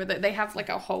gag where they have, like,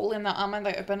 a hole in their armor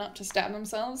they open up to stab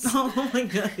themselves. Oh, my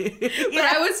God. But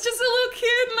I was just a little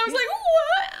kid, and I was like,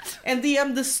 what?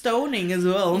 And the stoning as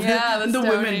well. Yeah, the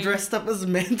women dressed up as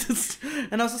men.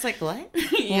 And I was just like, what?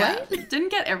 Yeah. What? Didn't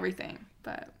get everything,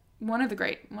 but... one of the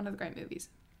great movies.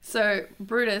 So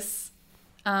Brutus,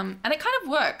 and it kind of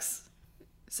works.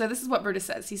 So this is what Brutus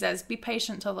says. He says, "Be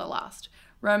patient till the last.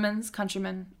 Romans,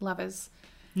 countrymen, lovers.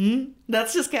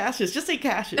 That's just Cassius. Just say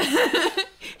Cassius.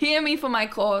 Hear me for my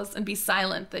cause and be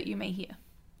silent that you may hear."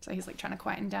 So he's like trying to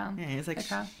quieten down. Yeah, he's like, the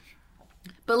crowd.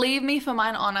 "Believe me for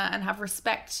mine honor and have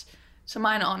respect to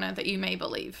mine honor that you may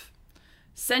believe.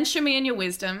 Censure me in your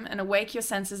wisdom and awake your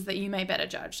senses that you may better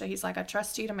judge." So he's like, I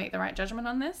trust you to make the right judgment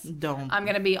on this. Don't. I'm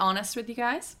going to be honest with you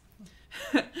guys.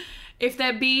 "If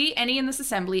there be any in this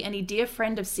assembly, any dear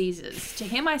friend of Caesar's, to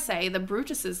him I say that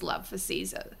Brutus's love for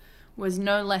Caesar was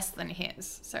no less than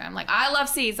his." So I'm like, I love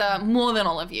Caesar more than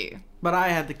all of you. But I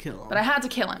had to kill him. But I had to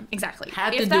kill him. Exactly.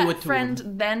 Had If to that do it to friend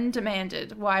him. then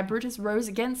demanded why Brutus rose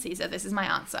against Caesar, this is my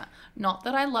answer. Not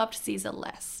that I loved Caesar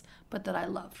less, but that I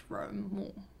loved Rome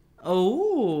more.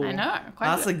 Oh. I know.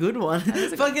 Quite That's a good one.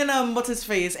 is a good Fucking, what's his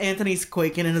face? Anthony's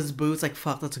quaking in his boots. Like,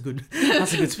 fuck, that's a good speech.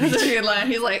 That's a good line.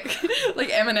 He's like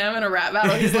Eminem in a rap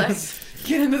battle. He's like,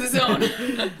 get into the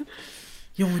zone.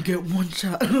 You only get one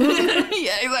shot.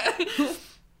 Yeah, exactly.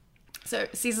 So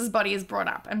Caesar's body is brought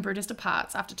up and Brutus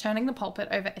departs after turning the pulpit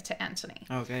over to Antony.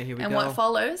 Okay, here we And go. what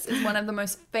follows is one of the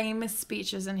most famous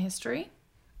speeches in history.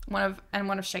 One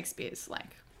of Shakespeare's,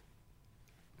 like,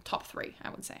 top 3, I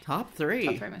would say. Top 3.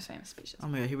 Top 3 most famous speeches. Oh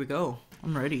my god, here we go.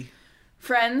 I'm ready.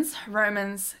 "Friends,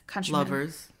 Romans, countrymen,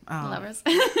 Lovers. Oh. lovers,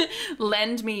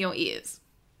 lend me your ears."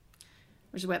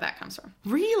 Which is where that comes from.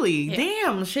 Really? Yeah.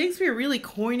 Damn, Shakespeare really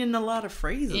coining a lot of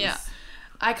phrases. Yeah.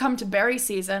 "I come to bury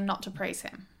Caesar, not to praise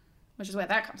him." Which is where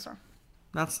that comes from.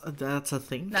 That's a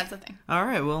thing? That's the thing. All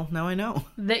right, well, now I know.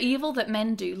 "The evil that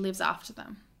men do lives after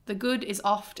them. The good is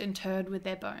oft interred with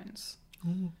their bones.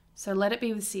 Ooh. So let it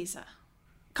be with Caesar.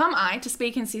 Come I to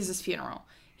speak in Caesar's funeral.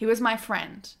 He was my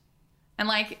friend." And,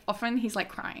 like, often he's, like,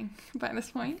 crying by this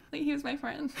point. Like, he was my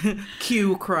friend.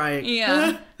 Q crying.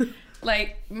 Yeah.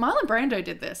 Like, Marlon Brando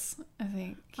did this, I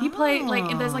think. He played,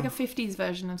 like, there's, like, a 50s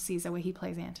version of Caesar where he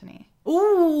plays Antony.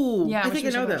 Ooh. Yeah, I we think I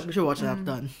should know watch. that. We should watch that.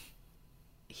 Done.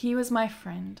 "He was my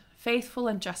friend, faithful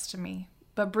and just to me.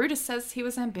 But Brutus says he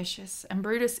was ambitious, and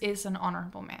Brutus is an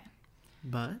honorable man.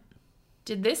 But?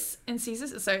 Did this in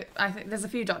Caesar's..." So I think there's a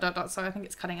few ... so I think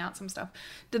it's cutting out some stuff.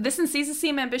 "Did this in Caesar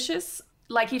seem ambitious?"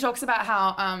 Like, he talks about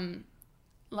how,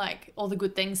 like, all the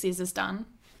good things Caesar's done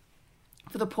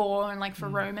for the poor and, like, for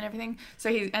Rome and everything. So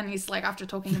he's like, after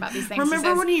talking about these things, Remember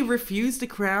he says, when he refused the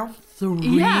crown 3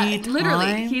 yeah, times?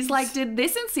 literally. He's like, did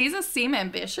this in Caesar seem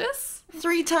ambitious?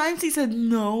 3 times he said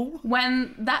no.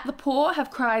 When that the poor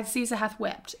have cried, Caesar hath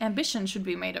wept. Ambition should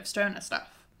be made of sterner stuff.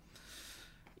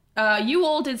 You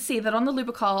all did see that on the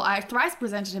Lupercal I thrice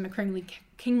presented him a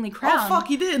kingly crown. Oh, fuck,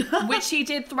 he did. which he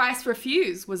did thrice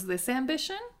refuse. Was this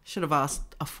ambition? Should have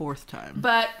asked a 4th time.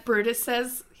 But Brutus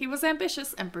says he was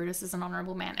ambitious, and Brutus is an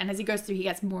honorable man. And as he goes through, he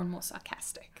gets more and more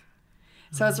sarcastic.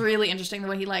 So it's really interesting the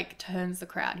way he, like, turns the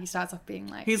crowd. He starts off being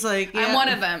like, He's like, I'm yeah. one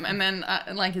of them. And then,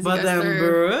 like, as he But goes then through...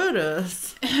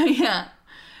 Brutus. yeah.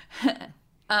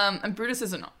 And Brutus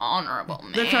is an honorable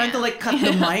man. They're trying to, like, cut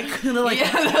the mic. They're like,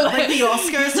 Yeah, they're like the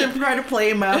Oscars, they're trying to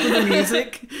play him out with the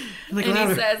music. Like, And he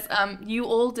louder. says, you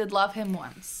all did love him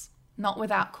once, not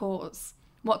without cause.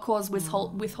 What cause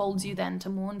withholds you then to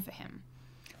mourn for him?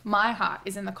 My heart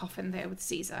is in the coffin there with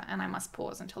Caesar, and I must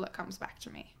pause until it comes back to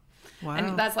me. Wow.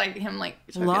 And that's like him, like,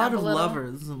 a choking lot up of little.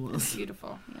 lovers. It's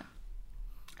beautiful, yeah.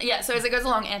 Yeah, so as it goes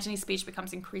along, Antony's speech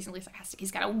becomes increasingly sarcastic.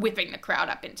 He's kind of whipping the crowd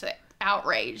up into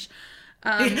outrage.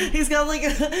 He's got like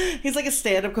he's like a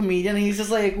stand-up comedian. And he's just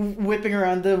like whipping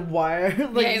around the wire.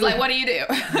 Like, Yeah, he's like, what do you do?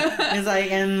 He's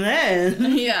like, and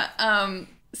then Yeah.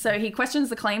 So he questions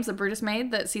the claims that Brutus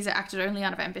made that Caesar acted only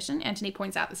out of ambition. Antony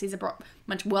points out that Caesar brought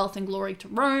much wealth and glory to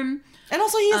Rome. and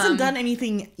also he hasn't done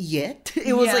anything yet.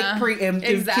 It was yeah, like preemptive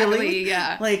exactly, killing.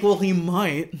 yeah. Like, well, he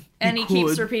might. And he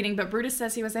keeps could. repeating, but Brutus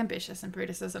says he was ambitious and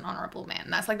Brutus is an honorable man.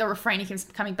 That's like the refrain he keeps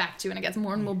coming back to, and it gets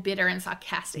more and more bitter and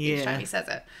sarcastic each Yeah. time he says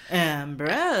it.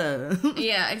 Bruh.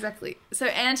 Yeah, exactly. So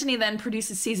Antony then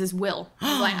produces Caesar's will.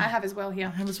 He's like, I have his will here,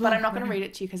 his but will, I'm not going to read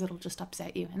it to you because it'll just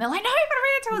upset you. And they're like, no, you've got to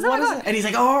read it to us. Oh What my is God. it? And he's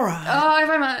like, all right. Oh, if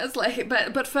I'm it's like,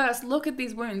 but first, look at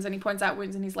these wounds. And he points out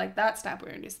wounds, and he's like, that stab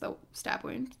wound is the stab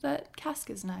wound that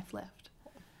Casca's knife left.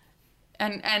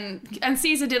 And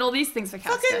Caesar did all these things for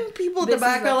Casca. Fucking people at This the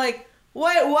back is are like,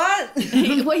 wait, what?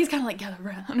 well, he's kind of like, gather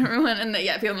around, everyone. And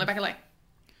people in the back are like,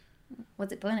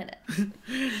 what's it pointed at?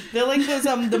 They're like those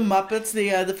the Muppets,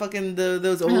 the fucking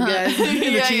those old guys in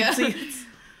the Yeah, cheap yeah. seats.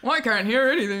 Well, I can't hear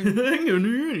anything. I can't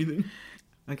hear anything.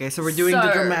 Okay, so we're doing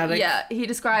the dramatic. Yeah, he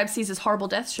describes Caesar's horrible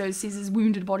death, shows Caesar's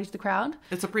wounded body to the crowd.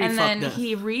 It's a pretty And fucked then death.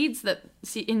 he reads that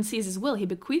in Caesar's will, he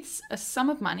bequeaths a sum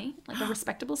of money, like a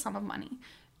respectable sum of money,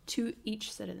 to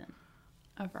each citizen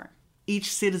of Rome.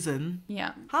 Each citizen.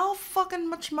 Yeah. How fucking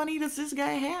much money does this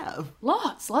guy have?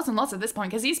 Lots and lots at this point,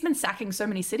 because he's been sacking so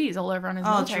many cities all over on his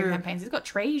military true. campaigns. He's got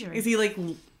treasure. Is he like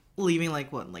leaving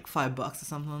like what, like $5 or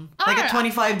something? I Like a don't know.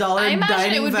 $25 I imagine it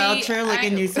dining would be- voucher, like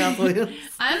in New South Wales.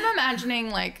 I'm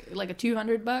imagining like a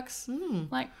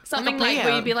 $200, like something Like a like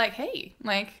where payout. you'd be like, hey,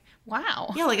 like,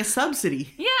 wow. Yeah, like a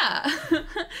subsidy. Yeah.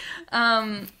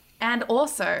 And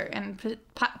also, and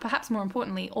perhaps more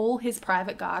importantly, all his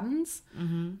private gardens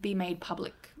be made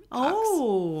public parks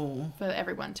Oh. for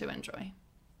everyone to enjoy.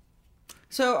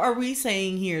 So are we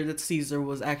saying here that Caesar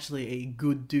was actually a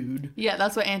good dude Yeah,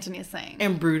 that's what Antony is saying.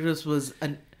 and Brutus was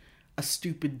a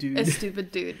stupid dude A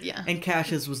stupid dude, yeah. and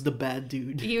Cassius was the bad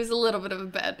dude? He was a little bit of a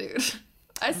bad dude.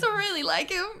 I still really like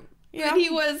him, Yeah. but he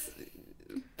was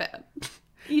bad.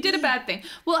 He did a bad thing.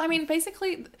 Well, I mean,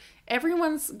 basically,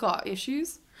 everyone's got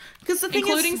issues, Because the thing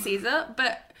including is, Caesar,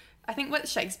 but I think what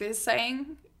Shakespeare's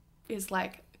saying is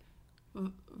like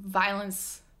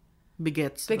violence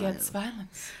begets begets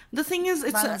violence. The thing is,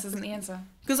 it's Violence isn't the answer.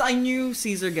 because I knew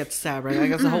Caesar gets stabbed, right? I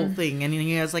guess the whole thing, and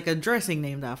he has like a dressing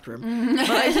named after him.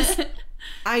 But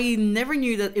I never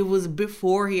knew that it was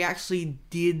before he actually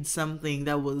did something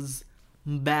that was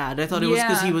bad. I thought it was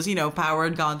because he Yeah. was, power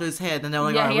had gone to his head, and they're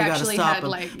like, Yeah, all right, he we gotta actually stop had, him.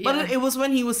 like, But yeah. it was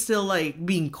when he was still like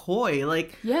being coy,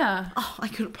 like, Yeah. oh, I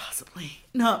couldn't possibly,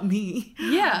 not me.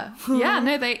 Yeah. Yeah.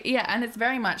 No, and it's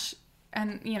very much,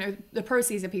 and the pro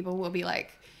Caesar people will be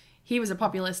like, he was a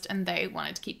populist and they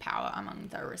wanted to keep power among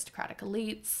the aristocratic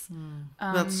elites.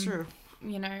 That's true.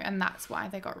 And that's why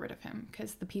they got rid of him,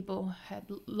 because the people had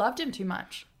loved him too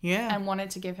much Yeah. and wanted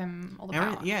to give him all the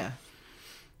power. Yeah.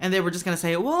 And they were just gonna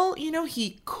say, well,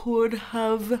 he could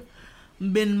have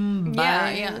been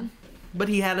bad. Yeah. But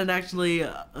he hadn't actually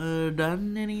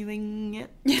done anything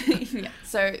yet. Yeah.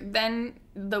 So then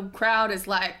the crowd is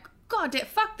like, God,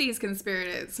 fuck these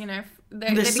conspirators.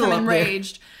 They still become up there.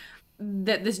 enraged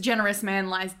that this generous man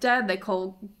lies dead. They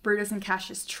call Brutus and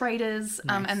Cassius traitors,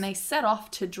 and they set off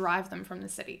to drive them from the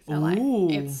city. They're like, Ooh.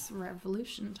 it's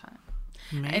revolution time.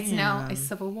 It's now a Man.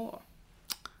 civil war.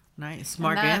 Nice. And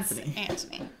Mark that's Anthony.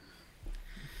 Antony.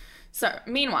 So,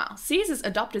 meanwhile, Caesar's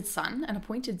adopted son and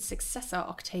appointed successor,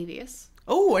 Octavius.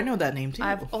 Oh, I know that name too.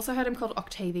 I've also heard him called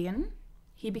Octavian.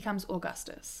 He becomes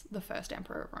Augustus, the first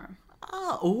emperor of Rome.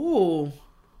 Oh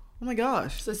my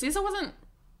gosh. So Caesar wasn't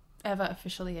ever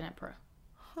officially an emperor.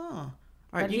 Huh.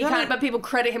 All right, But, but people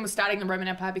credit him with starting the Roman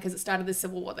Empire because it started this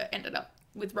civil war that ended up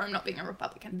with Rome not being a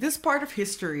republican. this part of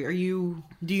history,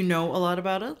 do you know a lot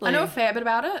about it? I know a fair bit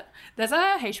about it. There's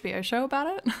a HBO show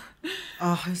about it.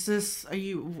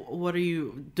 What are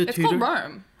you, the It's Tudor? called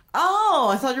Rome. Oh,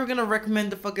 I thought you were going to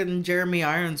recommend the fucking Jeremy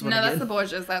Irons one No, that's again. the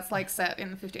Borgias. That's like set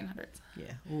in the 1500s. Yeah.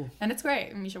 Ooh. And it's great,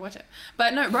 and you should watch it.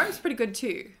 But no, Rome's pretty good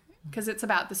too, because it's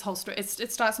about this whole story.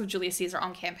 It starts with Julius Caesar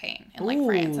on campaign in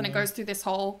France, and it goes through this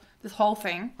whole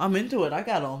thing, I'm into it. I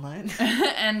got all night.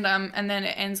 and then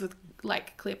it ends with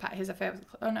like Cleopatra, his affair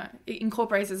with, it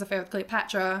incorporates his affair with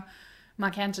Cleopatra,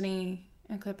 Mark Antony,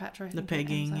 and Cleopatra. I The think it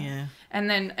pegging, ends up. yeah. And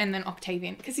then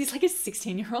Octavian, because he's like a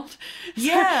 16-year-old.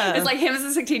 Yeah. It's like him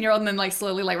as a 16-year-old, and then like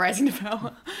slowly like rising to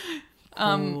power.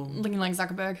 Cool. Looking like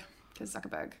Zuckerberg, because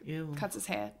Zuckerberg Ew. cuts his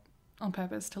hair on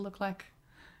purpose to look like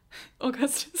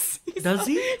Augustus. Does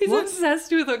he? He's What?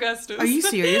 obsessed with Augustus. Are you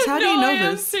serious? How do you No, know I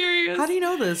am this? serious. How do you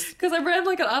know this? Because I read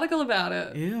like an article about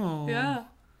it. Ew. Yeah.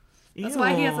 That's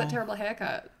why he has that Ew. terrible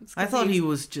haircut. It's 'cause I thought he's- he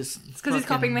was just. It's because he's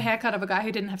copying the haircut of a guy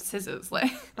who didn't have scissors. Like,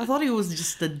 I thought he was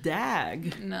just a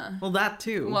dag. no. Well, that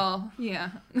too. Well,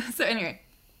 yeah. So anyway,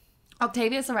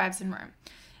 Octavius arrives in Rome,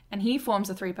 and he forms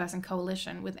a 3-person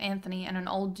coalition with Anthony and an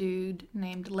old dude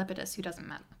named Lepidus, who doesn't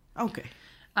matter. Okay.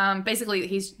 Basically,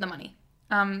 he's the money.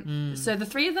 So the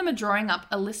three of them are drawing up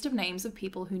a list of names of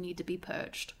people who need to be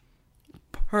purged.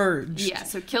 Purged. Yeah,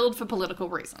 so killed for political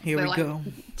reasons. Here They're we like, go.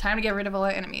 Time to get rid of all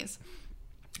our enemies.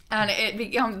 And they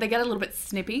get a little bit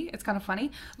snippy. It's kind of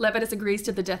funny. Lepidus agrees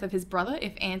to the death of his brother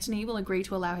if Antony will agree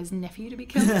to allow his nephew to be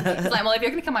killed. He's like, well, if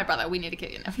you're going to kill my brother, we need to kill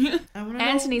your nephew. I wanna know-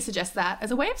 Antony suggests that as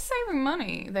a way of saving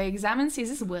money, they examine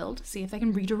Caesar's will to see if they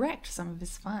can redirect some of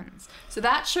his funds. So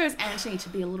that shows Antony to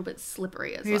be a little bit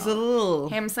slippery as He's well. a little.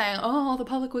 Him saying, oh, the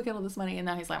public will get all this money. And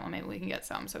now he's like, well, maybe we can get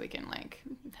some so we can, like,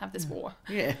 have this war.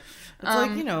 Yeah. It's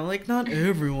like not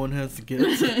everyone has to get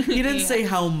it. He didn't Yeah. say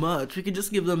how much. We could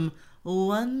just give them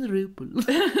 1 ruble.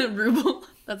 Ruble.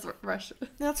 That's Russia.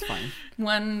 That's fine.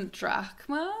 1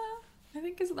 drachma, I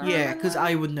think is the Yeah, Roman because one.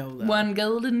 I would know that. 1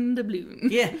 golden doubloon.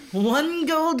 Yeah, 1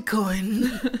 gold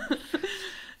coin.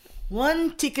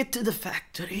 1 ticket to the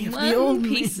factory of the 1 old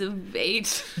piece of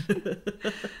bait.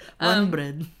 1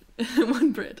 bread.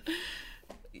 1 bread.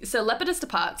 So Lepidus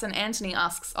departs, and Antony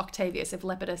asks Octavius if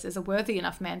Lepidus is a worthy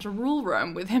enough man to rule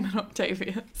Rome with him and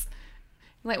Octavius.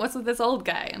 Like, what's with this old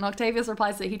guy? And Octavius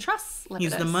replies that he trusts Lepidus.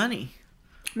 He's the money.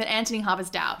 But Antony harbors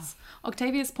doubts.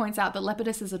 Octavius points out that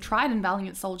Lepidus is a tried and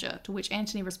valiant soldier, to which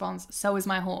Antony responds, "So is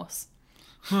my horse."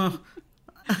 Huh.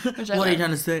 What are you trying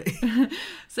to say?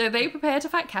 So they prepare to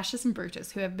fight Cassius and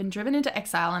Brutus, who have been driven into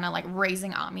exile and are like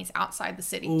raising armies outside the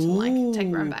city to like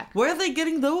take Rome back. Where are they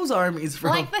getting those armies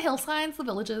from? Like the hillsides, the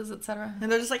villages, etc.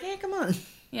 And they're just like, hey, come on.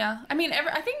 Yeah, I mean,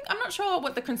 I think, I'm not sure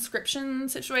what the conscription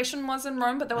situation was in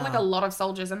Rome, but there were like a lot of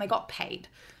soldiers and they got paid.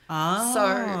 Oh.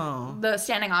 So the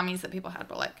standing armies that people had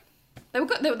were like, they were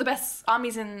good. They were the best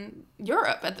armies in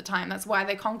Europe at the time. That's why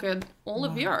they conquered all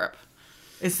of Europe.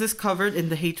 Is this covered in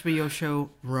the HBO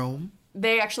show Rome?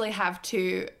 They actually have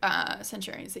two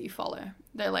centurions that you follow.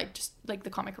 They're like just like the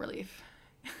comic relief.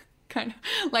 Kind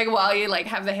of like while you like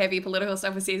have the heavy political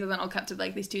stuff with Caesar, then I'll cut to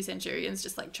like these two centurions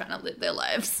just like trying to live their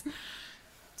lives.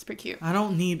 It's pretty cute. I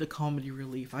don't need the comedy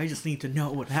relief. I just need to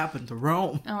know what happened to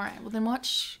Rome. All right, well then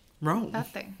watch Rome.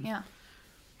 that thing. Yeah,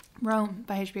 Rome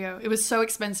by HBO. It was so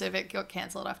expensive it got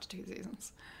cancelled after 2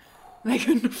 seasons. They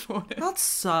couldn't afford it. That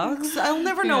sucks. I'll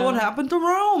never know what happened to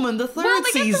Rome in the third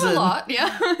they season. get through a lot,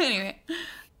 yeah. Anyway,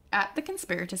 at the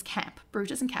conspirators' camp,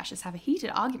 Brutus and Cassius have a heated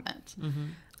argument.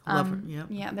 Yep.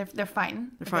 Yeah, they're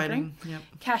fighting. They're fighting. Yep.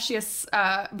 Cassius,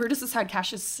 Brutus has heard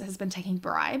Cassius has been taking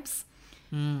bribes.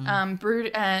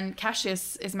 And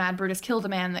Cassius is mad. Brutus killed a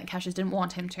man that Cassius didn't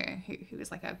want him to, who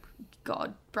was like a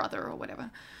god brother or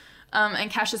whatever.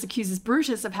 And Cassius accuses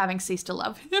Brutus of having ceased to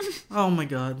love him. Oh my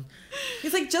god.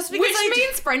 He's like, just because Which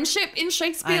means friendship in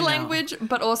Shakespeare language,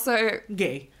 but also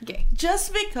gay. Gay.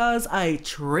 Just because I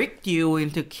tricked you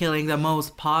into killing the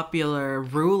most popular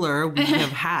ruler we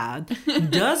have had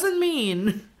doesn't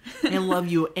mean I love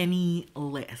you any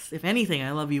less. If anything,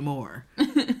 I love you more.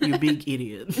 You big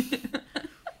idiot.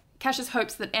 Cassius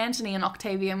hopes that Antony and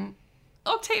Octavian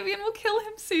will kill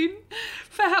him soon.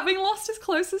 For having lost his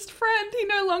closest friend, he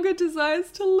no longer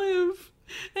desires to live.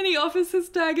 And he offers his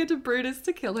dagger to Brutus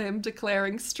to kill him,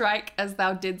 declaring, "Strike as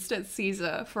thou didst at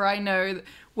Caesar, for I know that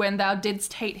when thou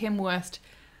didst hate him worst,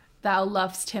 thou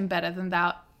lovest him better than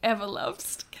thou ever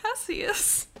lovest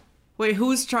Cassius." Wait,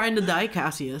 who's trying to die,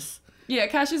 Cassius? Yeah,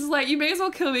 Cassius is like, you may as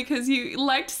well kill me because you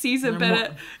liked Caesar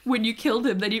better when you killed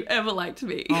him than you ever liked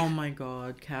me. Oh my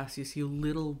god, Cassius, you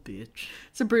little bitch.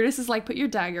 So Brutus is like, put your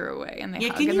dagger away, and they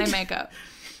hug and they make up.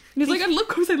 And he's like, look,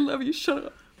 cause I love you, shut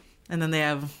up. And then they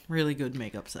have really good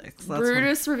makeup sex. That's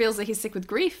Brutus reveals that he's sick with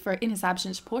grief, for in his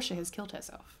absence, Portia has killed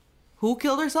herself. Who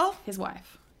killed herself? His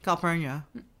wife. Calpurnia.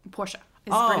 Portia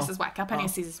is Brutus's wife. Calpurnia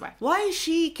is Caesar's wife. Why is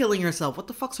she killing herself? What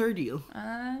the fuck's her deal?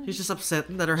 She's just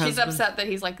upset that her husband... She's upset that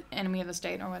he's like enemy of the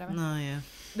state or whatever. Oh, yeah.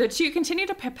 The two continue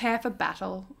to prepare for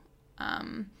battle.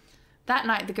 That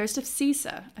night, the ghost of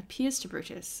Caesar appears to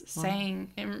Brutus,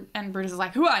 saying, and Brutus is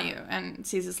like, "Who are you?" And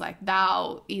Caesar's like,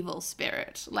 "Thou evil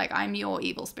spirit. Like, I'm your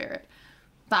evil spirit.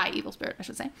 Thy evil spirit, I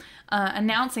should say."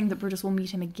 Announcing that Brutus will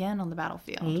meet him again on the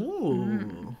battlefield.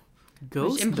 Ooh.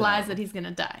 Ghost Which implies that he's going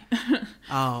to die.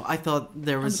 Oh, I thought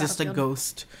there was just a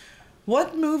ghost.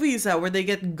 What movie is that where they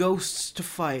get ghosts to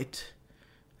fight?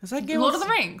 Is that Lord of the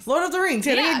Rings. Lord of the Rings.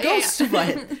 Yeah, they get ghosts to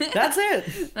fight. That's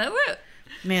it. That's it.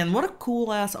 Man, what a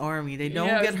cool ass army. They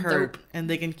don't get hurt dope. and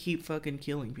they can keep fucking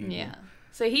killing people. Yeah.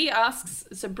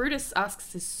 So Brutus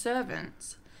asks his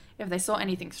servants if they saw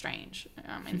anything strange.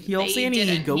 And Y'all see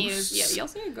any ghosts? Y'all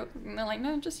see a ghost? And they're like,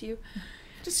 no, just you.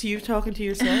 Just you talking to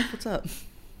yourself? What's up?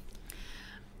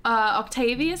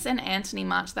 Octavius and Antony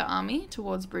march their army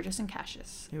towards Brutus and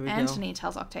Cassius. Antony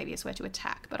tells Octavius where to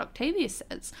attack, but Octavius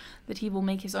says that he will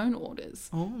make his own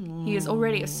orders. Oh. He is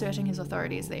already asserting his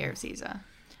authority as the heir of Caesar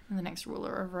and the next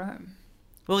ruler of Rome.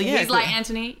 Well, yeah. He's like,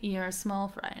 Antony, you're a small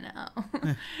fry now.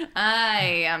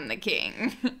 I am the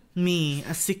king. Me,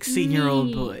 a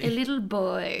 16-year-old boy. A little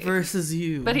boy. Versus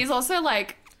you. But he's also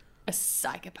like a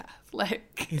psychopath.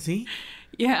 Like, is he?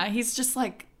 Yeah, he's just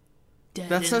like dead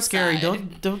That's so scary.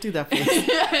 Don't do that, please.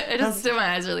 It just did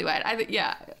my eyes really wide.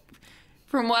 Yeah.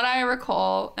 From what I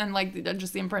recall, and like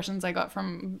just the impressions I got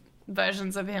from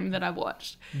versions of him that I've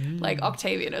watched, like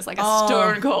Octavian is like a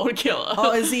stone cold killer.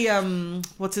 Oh, is he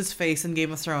what's his face in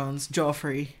Game of Thrones?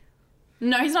 Joffrey.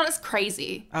 No, he's not as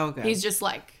crazy. Okay. He's just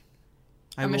like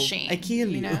a machine. I kill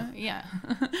you. Know? Yeah.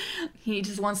 He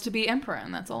just wants to be emperor,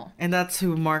 and that's all. And that's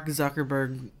who Mark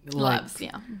Zuckerberg loves.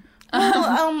 Yeah.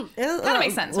 Well, kind of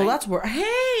makes sense. Well, right? that's where.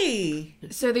 Hey.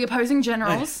 So the opposing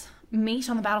generals meet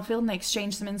on the battlefield and they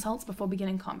exchange some insults before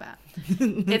beginning combat.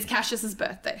 It's Cassius's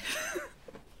birthday.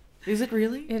 Is it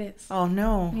really? It is. Oh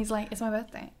no. And he's like, "It's my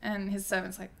birthday," and his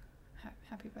servant's like,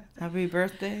 "Happy birthday." Happy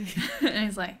birthday. And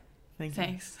he's like, Thank you.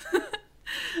 Thanks.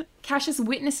 Cassius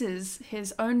witnesses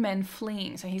his own men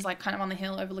fleeing. So he's like kind of on the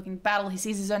hill overlooking battle. He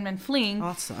sees his own men fleeing. Oh,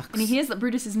 that sucks. And he hears that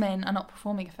Brutus's men are not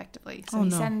performing effectively. So Oh, he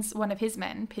no. sends one of his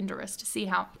men, Pindarus, to see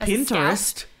how... as a scout-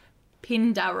 Pinterest?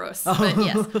 Pindarus. Oh. But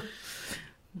yes.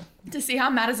 To see how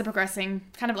matters are progressing,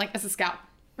 kind of like as a scout.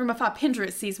 From afar,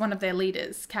 Pindarus sees one of their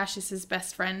leaders, Cassius's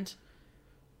best friend,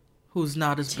 Who's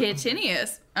not as...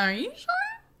 Titinius. Are you sure?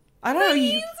 I don't know.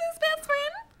 He's his best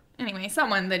friend? Anyway,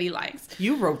 someone that he likes.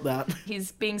 You wrote that.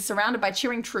 He's being surrounded by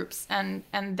cheering troops, and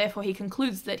therefore he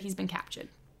concludes that he's been captured.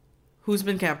 Who's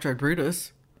been captured?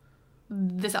 Brutus?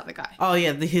 This other guy. Oh,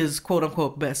 yeah, his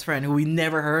quote-unquote best friend, who we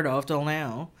never heard of till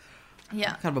now.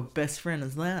 Yeah. What kind of a best friend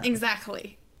is that?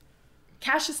 Exactly.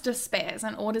 Cassius despairs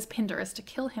and orders Pindarus to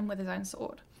kill him with his own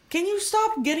sword. Can you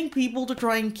stop getting people to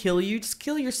try and kill you? Just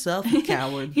kill yourself, you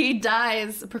coward. He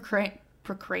dies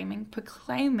proclaiming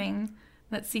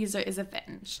that Caesar is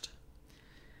avenged.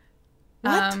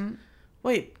 What?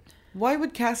 Wait, why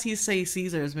would Cassius say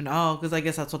Caesar has been... Oh, because I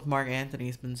guess that's what Mark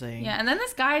Antony's been saying. Yeah, and then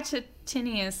this guy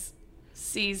Titinius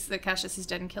sees that Cassius is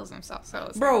dead and kills himself. So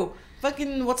it's Bro,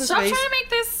 fucking what's his stop face? trying to make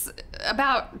this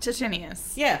about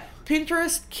Titinius. Yeah,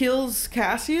 Pinterest kills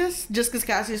Cassius just because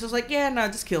Cassius was like, yeah, no,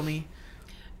 just kill me.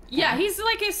 Yeah, he's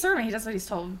like a servant. He does what he's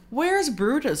told. Where's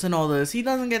Brutus in all this? He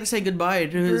doesn't get to say goodbye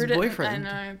to his boyfriend.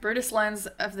 I know. Brutus learns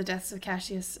of the deaths of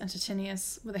Cassius and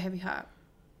Titinius with a heavy heart.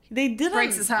 They didn't.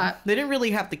 Breaks his heart. They didn't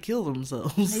really have to kill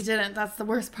themselves. He didn't. That's the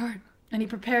worst part. And he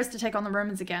prepares to take on the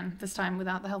Romans again, this time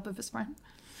without the help of his friend.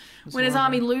 When his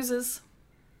army loses,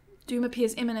 doom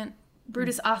appears imminent.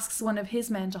 Brutus asks one of his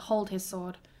men to hold his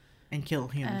sword. And kill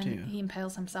him And too. he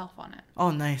impales himself on it.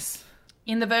 Oh, nice.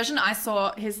 In the version I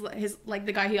saw, his like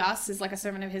the guy he asks is like a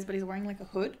servant of his, but he's wearing like a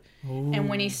hood. Ooh. And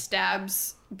when he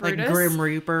stabs Brutus, Like Grim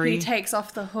Reaper. he takes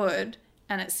off the hood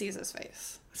and it's Caesar's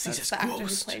face. So it's Caesar's the actor who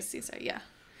ghost. plays Caesar, yeah.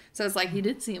 So it's like he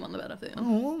did see him on the battlefield.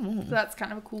 Oh. So that's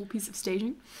kind of a cool piece of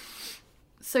staging.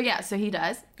 So yeah, so he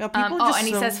dies. God, people are just and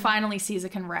he so- says finally Caesar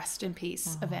can rest in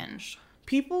peace, avenged,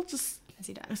 People just... as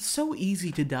he dies. It's so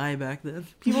easy to die back then.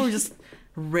 People were just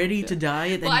ready to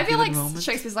die at Well, any I feel like given moment.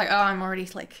 Shakespeare's like, oh, I've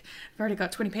already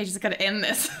got 20 pages, I've got to end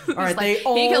this. All right, like, they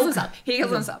all- he kills himself. He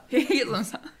kills himself. He kills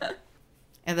himself.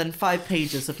 And then 5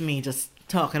 pages of me just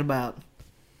talking about,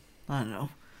 I don't know,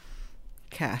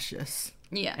 Cassius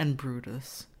Yeah. and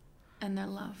Brutus And their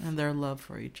love. and their love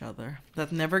for each other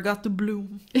that never got to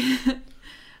bloom.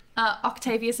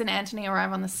 Octavius and Antony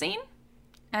arrive on the scene,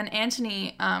 and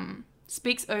Antony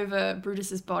speaks over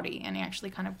Brutus's body, and he actually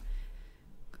kind of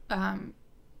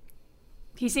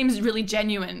he seems really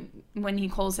genuine when he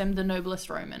calls him the noblest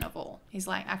Roman of all. He's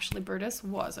like, actually, Brutus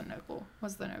was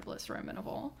the noblest Roman of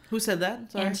all. Who said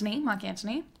that? Sorry. Antony, Mark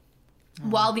Antony.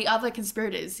 While the other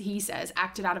conspirators, he says,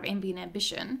 acted out of envy and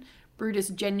ambition, Brutus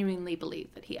genuinely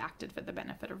believed that he acted for the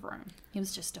benefit of Rome. He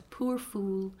was just a poor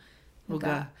fool who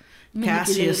got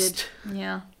manipulated. Cassius.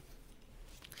 Yeah.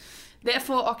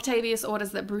 Therefore, Octavius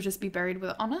orders that Brutus be buried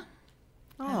with honor,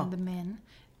 Oh, and the men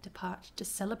depart to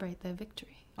celebrate their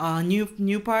victory.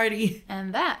 new party.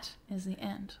 And that is the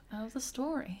end of the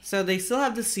story. So they still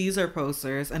have the Caesar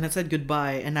posters, and it said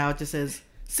goodbye, and now it just says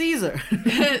Caesar.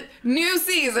 New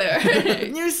Caesar!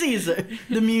 New Caesar,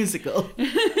 the musical.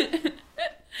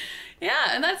 Yeah,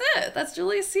 and that's it. That's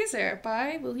Julius Caesar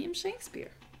by William Shakespeare.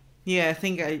 Yeah,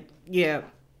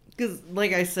 because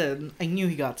like I said, I knew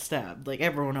he got stabbed. Like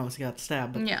everyone knows he got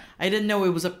stabbed, but Yeah. I didn't know it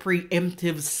was a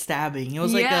preemptive stabbing. It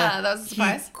was like Yeah, that was a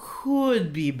surprise. He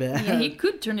could be bad. Yeah, he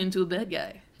could turn into a bad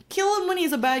guy. Kill him when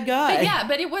he's a bad guy. But yeah,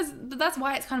 that's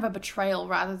why it's kind of a betrayal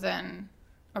rather than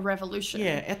a revolution.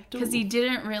 Yeah, because he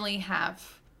didn't really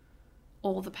have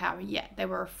all the power yet. They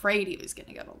were afraid he was going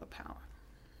to get all the power.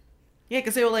 Yeah,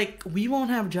 because they were like, we won't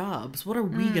have jobs. What are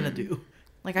we gonna do?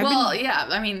 Like, Yeah,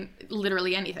 I mean,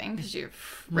 literally anything because you're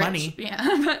rich. Money.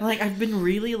 Yeah. like I've been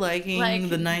really liking Like-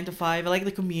 the 9 to 5. I like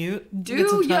the commute. Get Do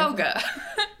some time- yoga.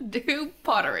 Do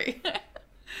pottery.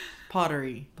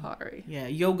 Pottery. Pottery. Yeah,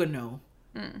 yoga. No,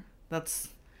 that's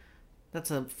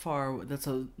a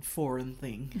foreign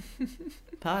thing.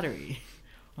 Pottery,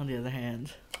 on the other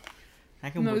hand, I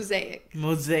can Mosaic.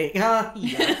 mosaic. Ah,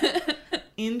 yeah.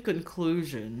 In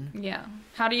conclusion, Yeah.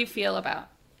 How do you feel about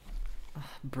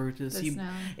Brutus. this now?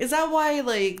 Is that why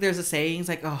like there's a saying? It's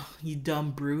like, oh, you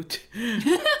dumb brute.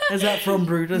 Is that from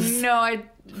Brutus? No, I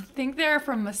think they're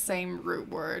from the same root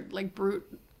word, like brute,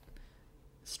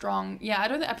 strong. Yeah,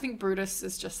 I think Brutus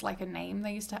is just like a name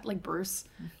they used to have, like Bruce,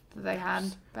 that they had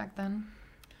back then.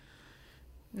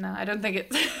 No, I don't think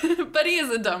it's. But he is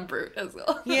a dumb brute as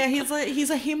well. Yeah, he's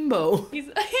a himbo. He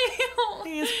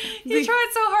tried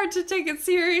so hard to take it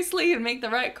seriously and make the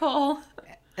right call.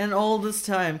 And all this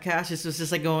time, Cassius was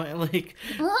just like going, like,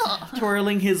 Ugh.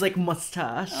 twirling his, like,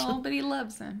 mustache. Oh, but he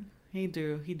loves him. He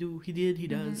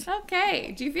does.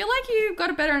 Okay. Do you feel like you got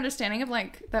a better understanding of,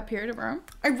 like, that period of Rome?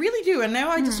 I really do, and now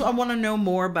I want to know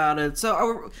more about it.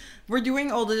 So we're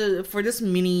doing for this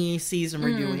mini season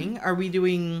we're doing. Are we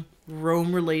doing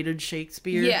Rome-related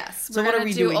Shakespeare? Yes. So we're what are going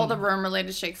we to do doing? all the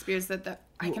Rome-related Shakespeares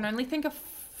I can only think of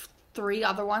 3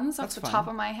 other ones off That's the fine. top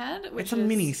of my head. Which It's a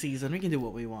mini season. We can do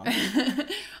what we want.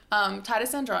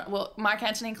 Titus Andronicus. Well, Mark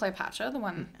Antony and Cleopatra, the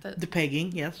one that The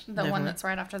pegging, yes. the one that's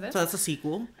right after this. So that's a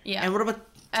sequel. Yeah. And what about...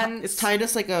 And is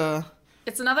Titus like a...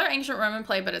 It's another ancient Roman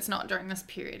play, but it's not during this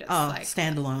period. It's like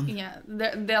standalone. yeah.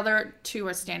 The other 2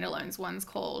 are standalones. One's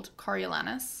called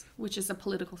Coriolanus, which is a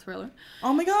political thriller.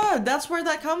 Oh my god, that's where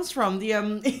that comes from. The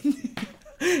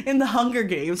in the Hunger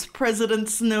Games, President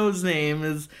Snow's name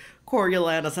is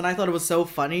Coriolanus, and I thought it was so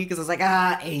funny because I was like,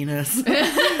 anus.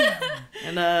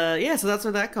 And yeah, so that's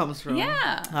where that comes from.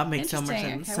 Yeah, That makes so much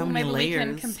interesting. sense. Okay, So well, many maybe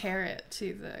layers. we can compare it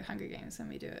to the Hunger Games when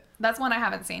we do it. That's one I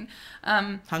haven't seen.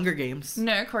 Hunger Games.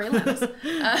 No, Coriolanus.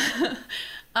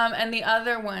 And the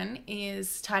other one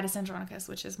is Titus Andronicus,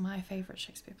 which is my favorite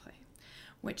Shakespeare play,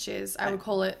 which is, I would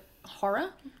call it horror.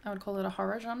 I would call it a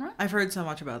horror genre. I've heard so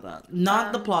much about that.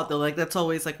 Not the plot though. Like that's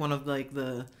always like one of like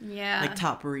the Yeah. like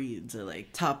top reads or like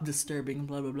top disturbing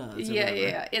blah blah blah. or Yeah, whatever.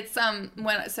 yeah. It's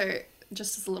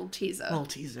just as a little teaser. Little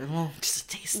teaser. Well, just a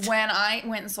taste. When I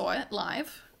went and saw it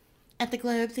live At the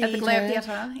Globe Theatre. at the Globe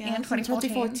Theatre Yeah, in in 2014,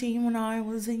 2014 when I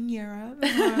was in Europe.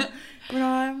 when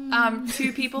I'm...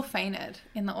 2 people fainted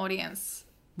in the audience.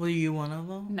 Were you one of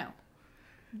them? No,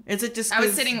 Is it just? I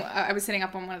was 'cause- sitting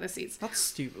up on one of the seats. That's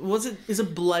stupid. Is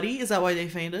it bloody? Is that why they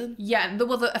fainted? Yeah, the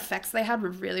effects they had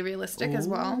were really realistic as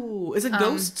well. Ooh. Is it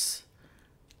ghosts?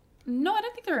 No, I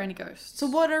don't think there are any ghosts. So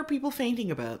what are people fainting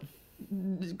about?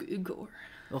 Gore.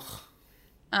 Ugh.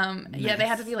 Yeah, they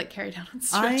had to be like carried down on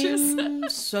stretchers. I'm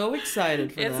so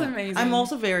excited for It's that. amazing. I'm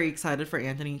also very excited for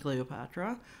Anthony and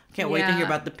Cleopatra. Can't wait to Yeah. hear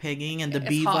about the pegging and the It's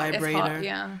bee hot, vibrator. It's hot,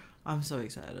 yeah. I'm so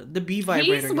excited. The bee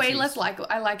vibrator. He's way gets less used.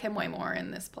 I like him way more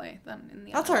in this play than in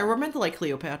the That's other. alright. We're meant to like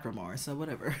Cleopatra more, so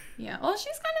whatever. Yeah. Well,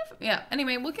 she's kind of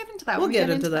Anyway, we'll get into that. We'll when we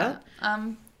get into that.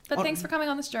 But thanks for coming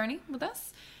on this journey with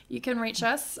us. You can reach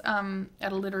us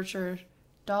at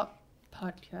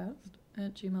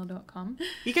literature.podcast@gmail.com.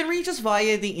 You can reach us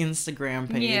via the Instagram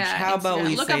page. Yeah. How about Instagram.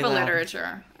 we look say up a that?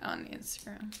 literature on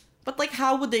Instagram. But like,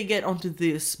 how would they get onto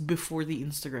this before the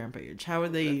Instagram page? How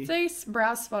would they? They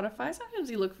browse Spotify.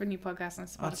 Sometimes you look for new podcasts on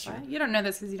That's Spotify. true. You don't know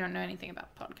this because you don't know anything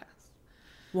about podcasts.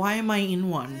 Why am I in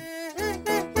one?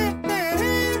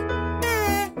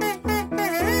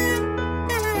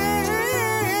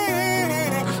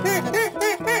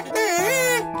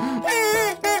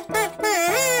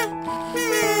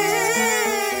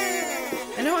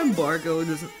 I know embargo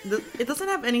doesn't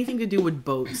have anything to do with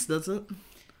boats, does it?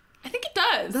 I think it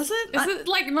does. Does it? Is it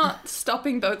like not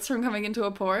stopping boats from coming into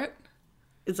a port?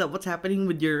 Is that what's happening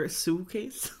with your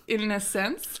suitcase? In a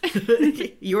sense.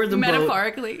 You're the boat.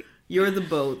 Metaphorically. You're the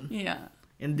boat, Yeah.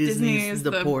 and Disney's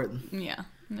the port. Yeah.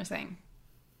 I'm just saying.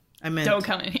 I meant Don't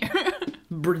come in here.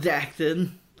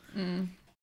 redacted.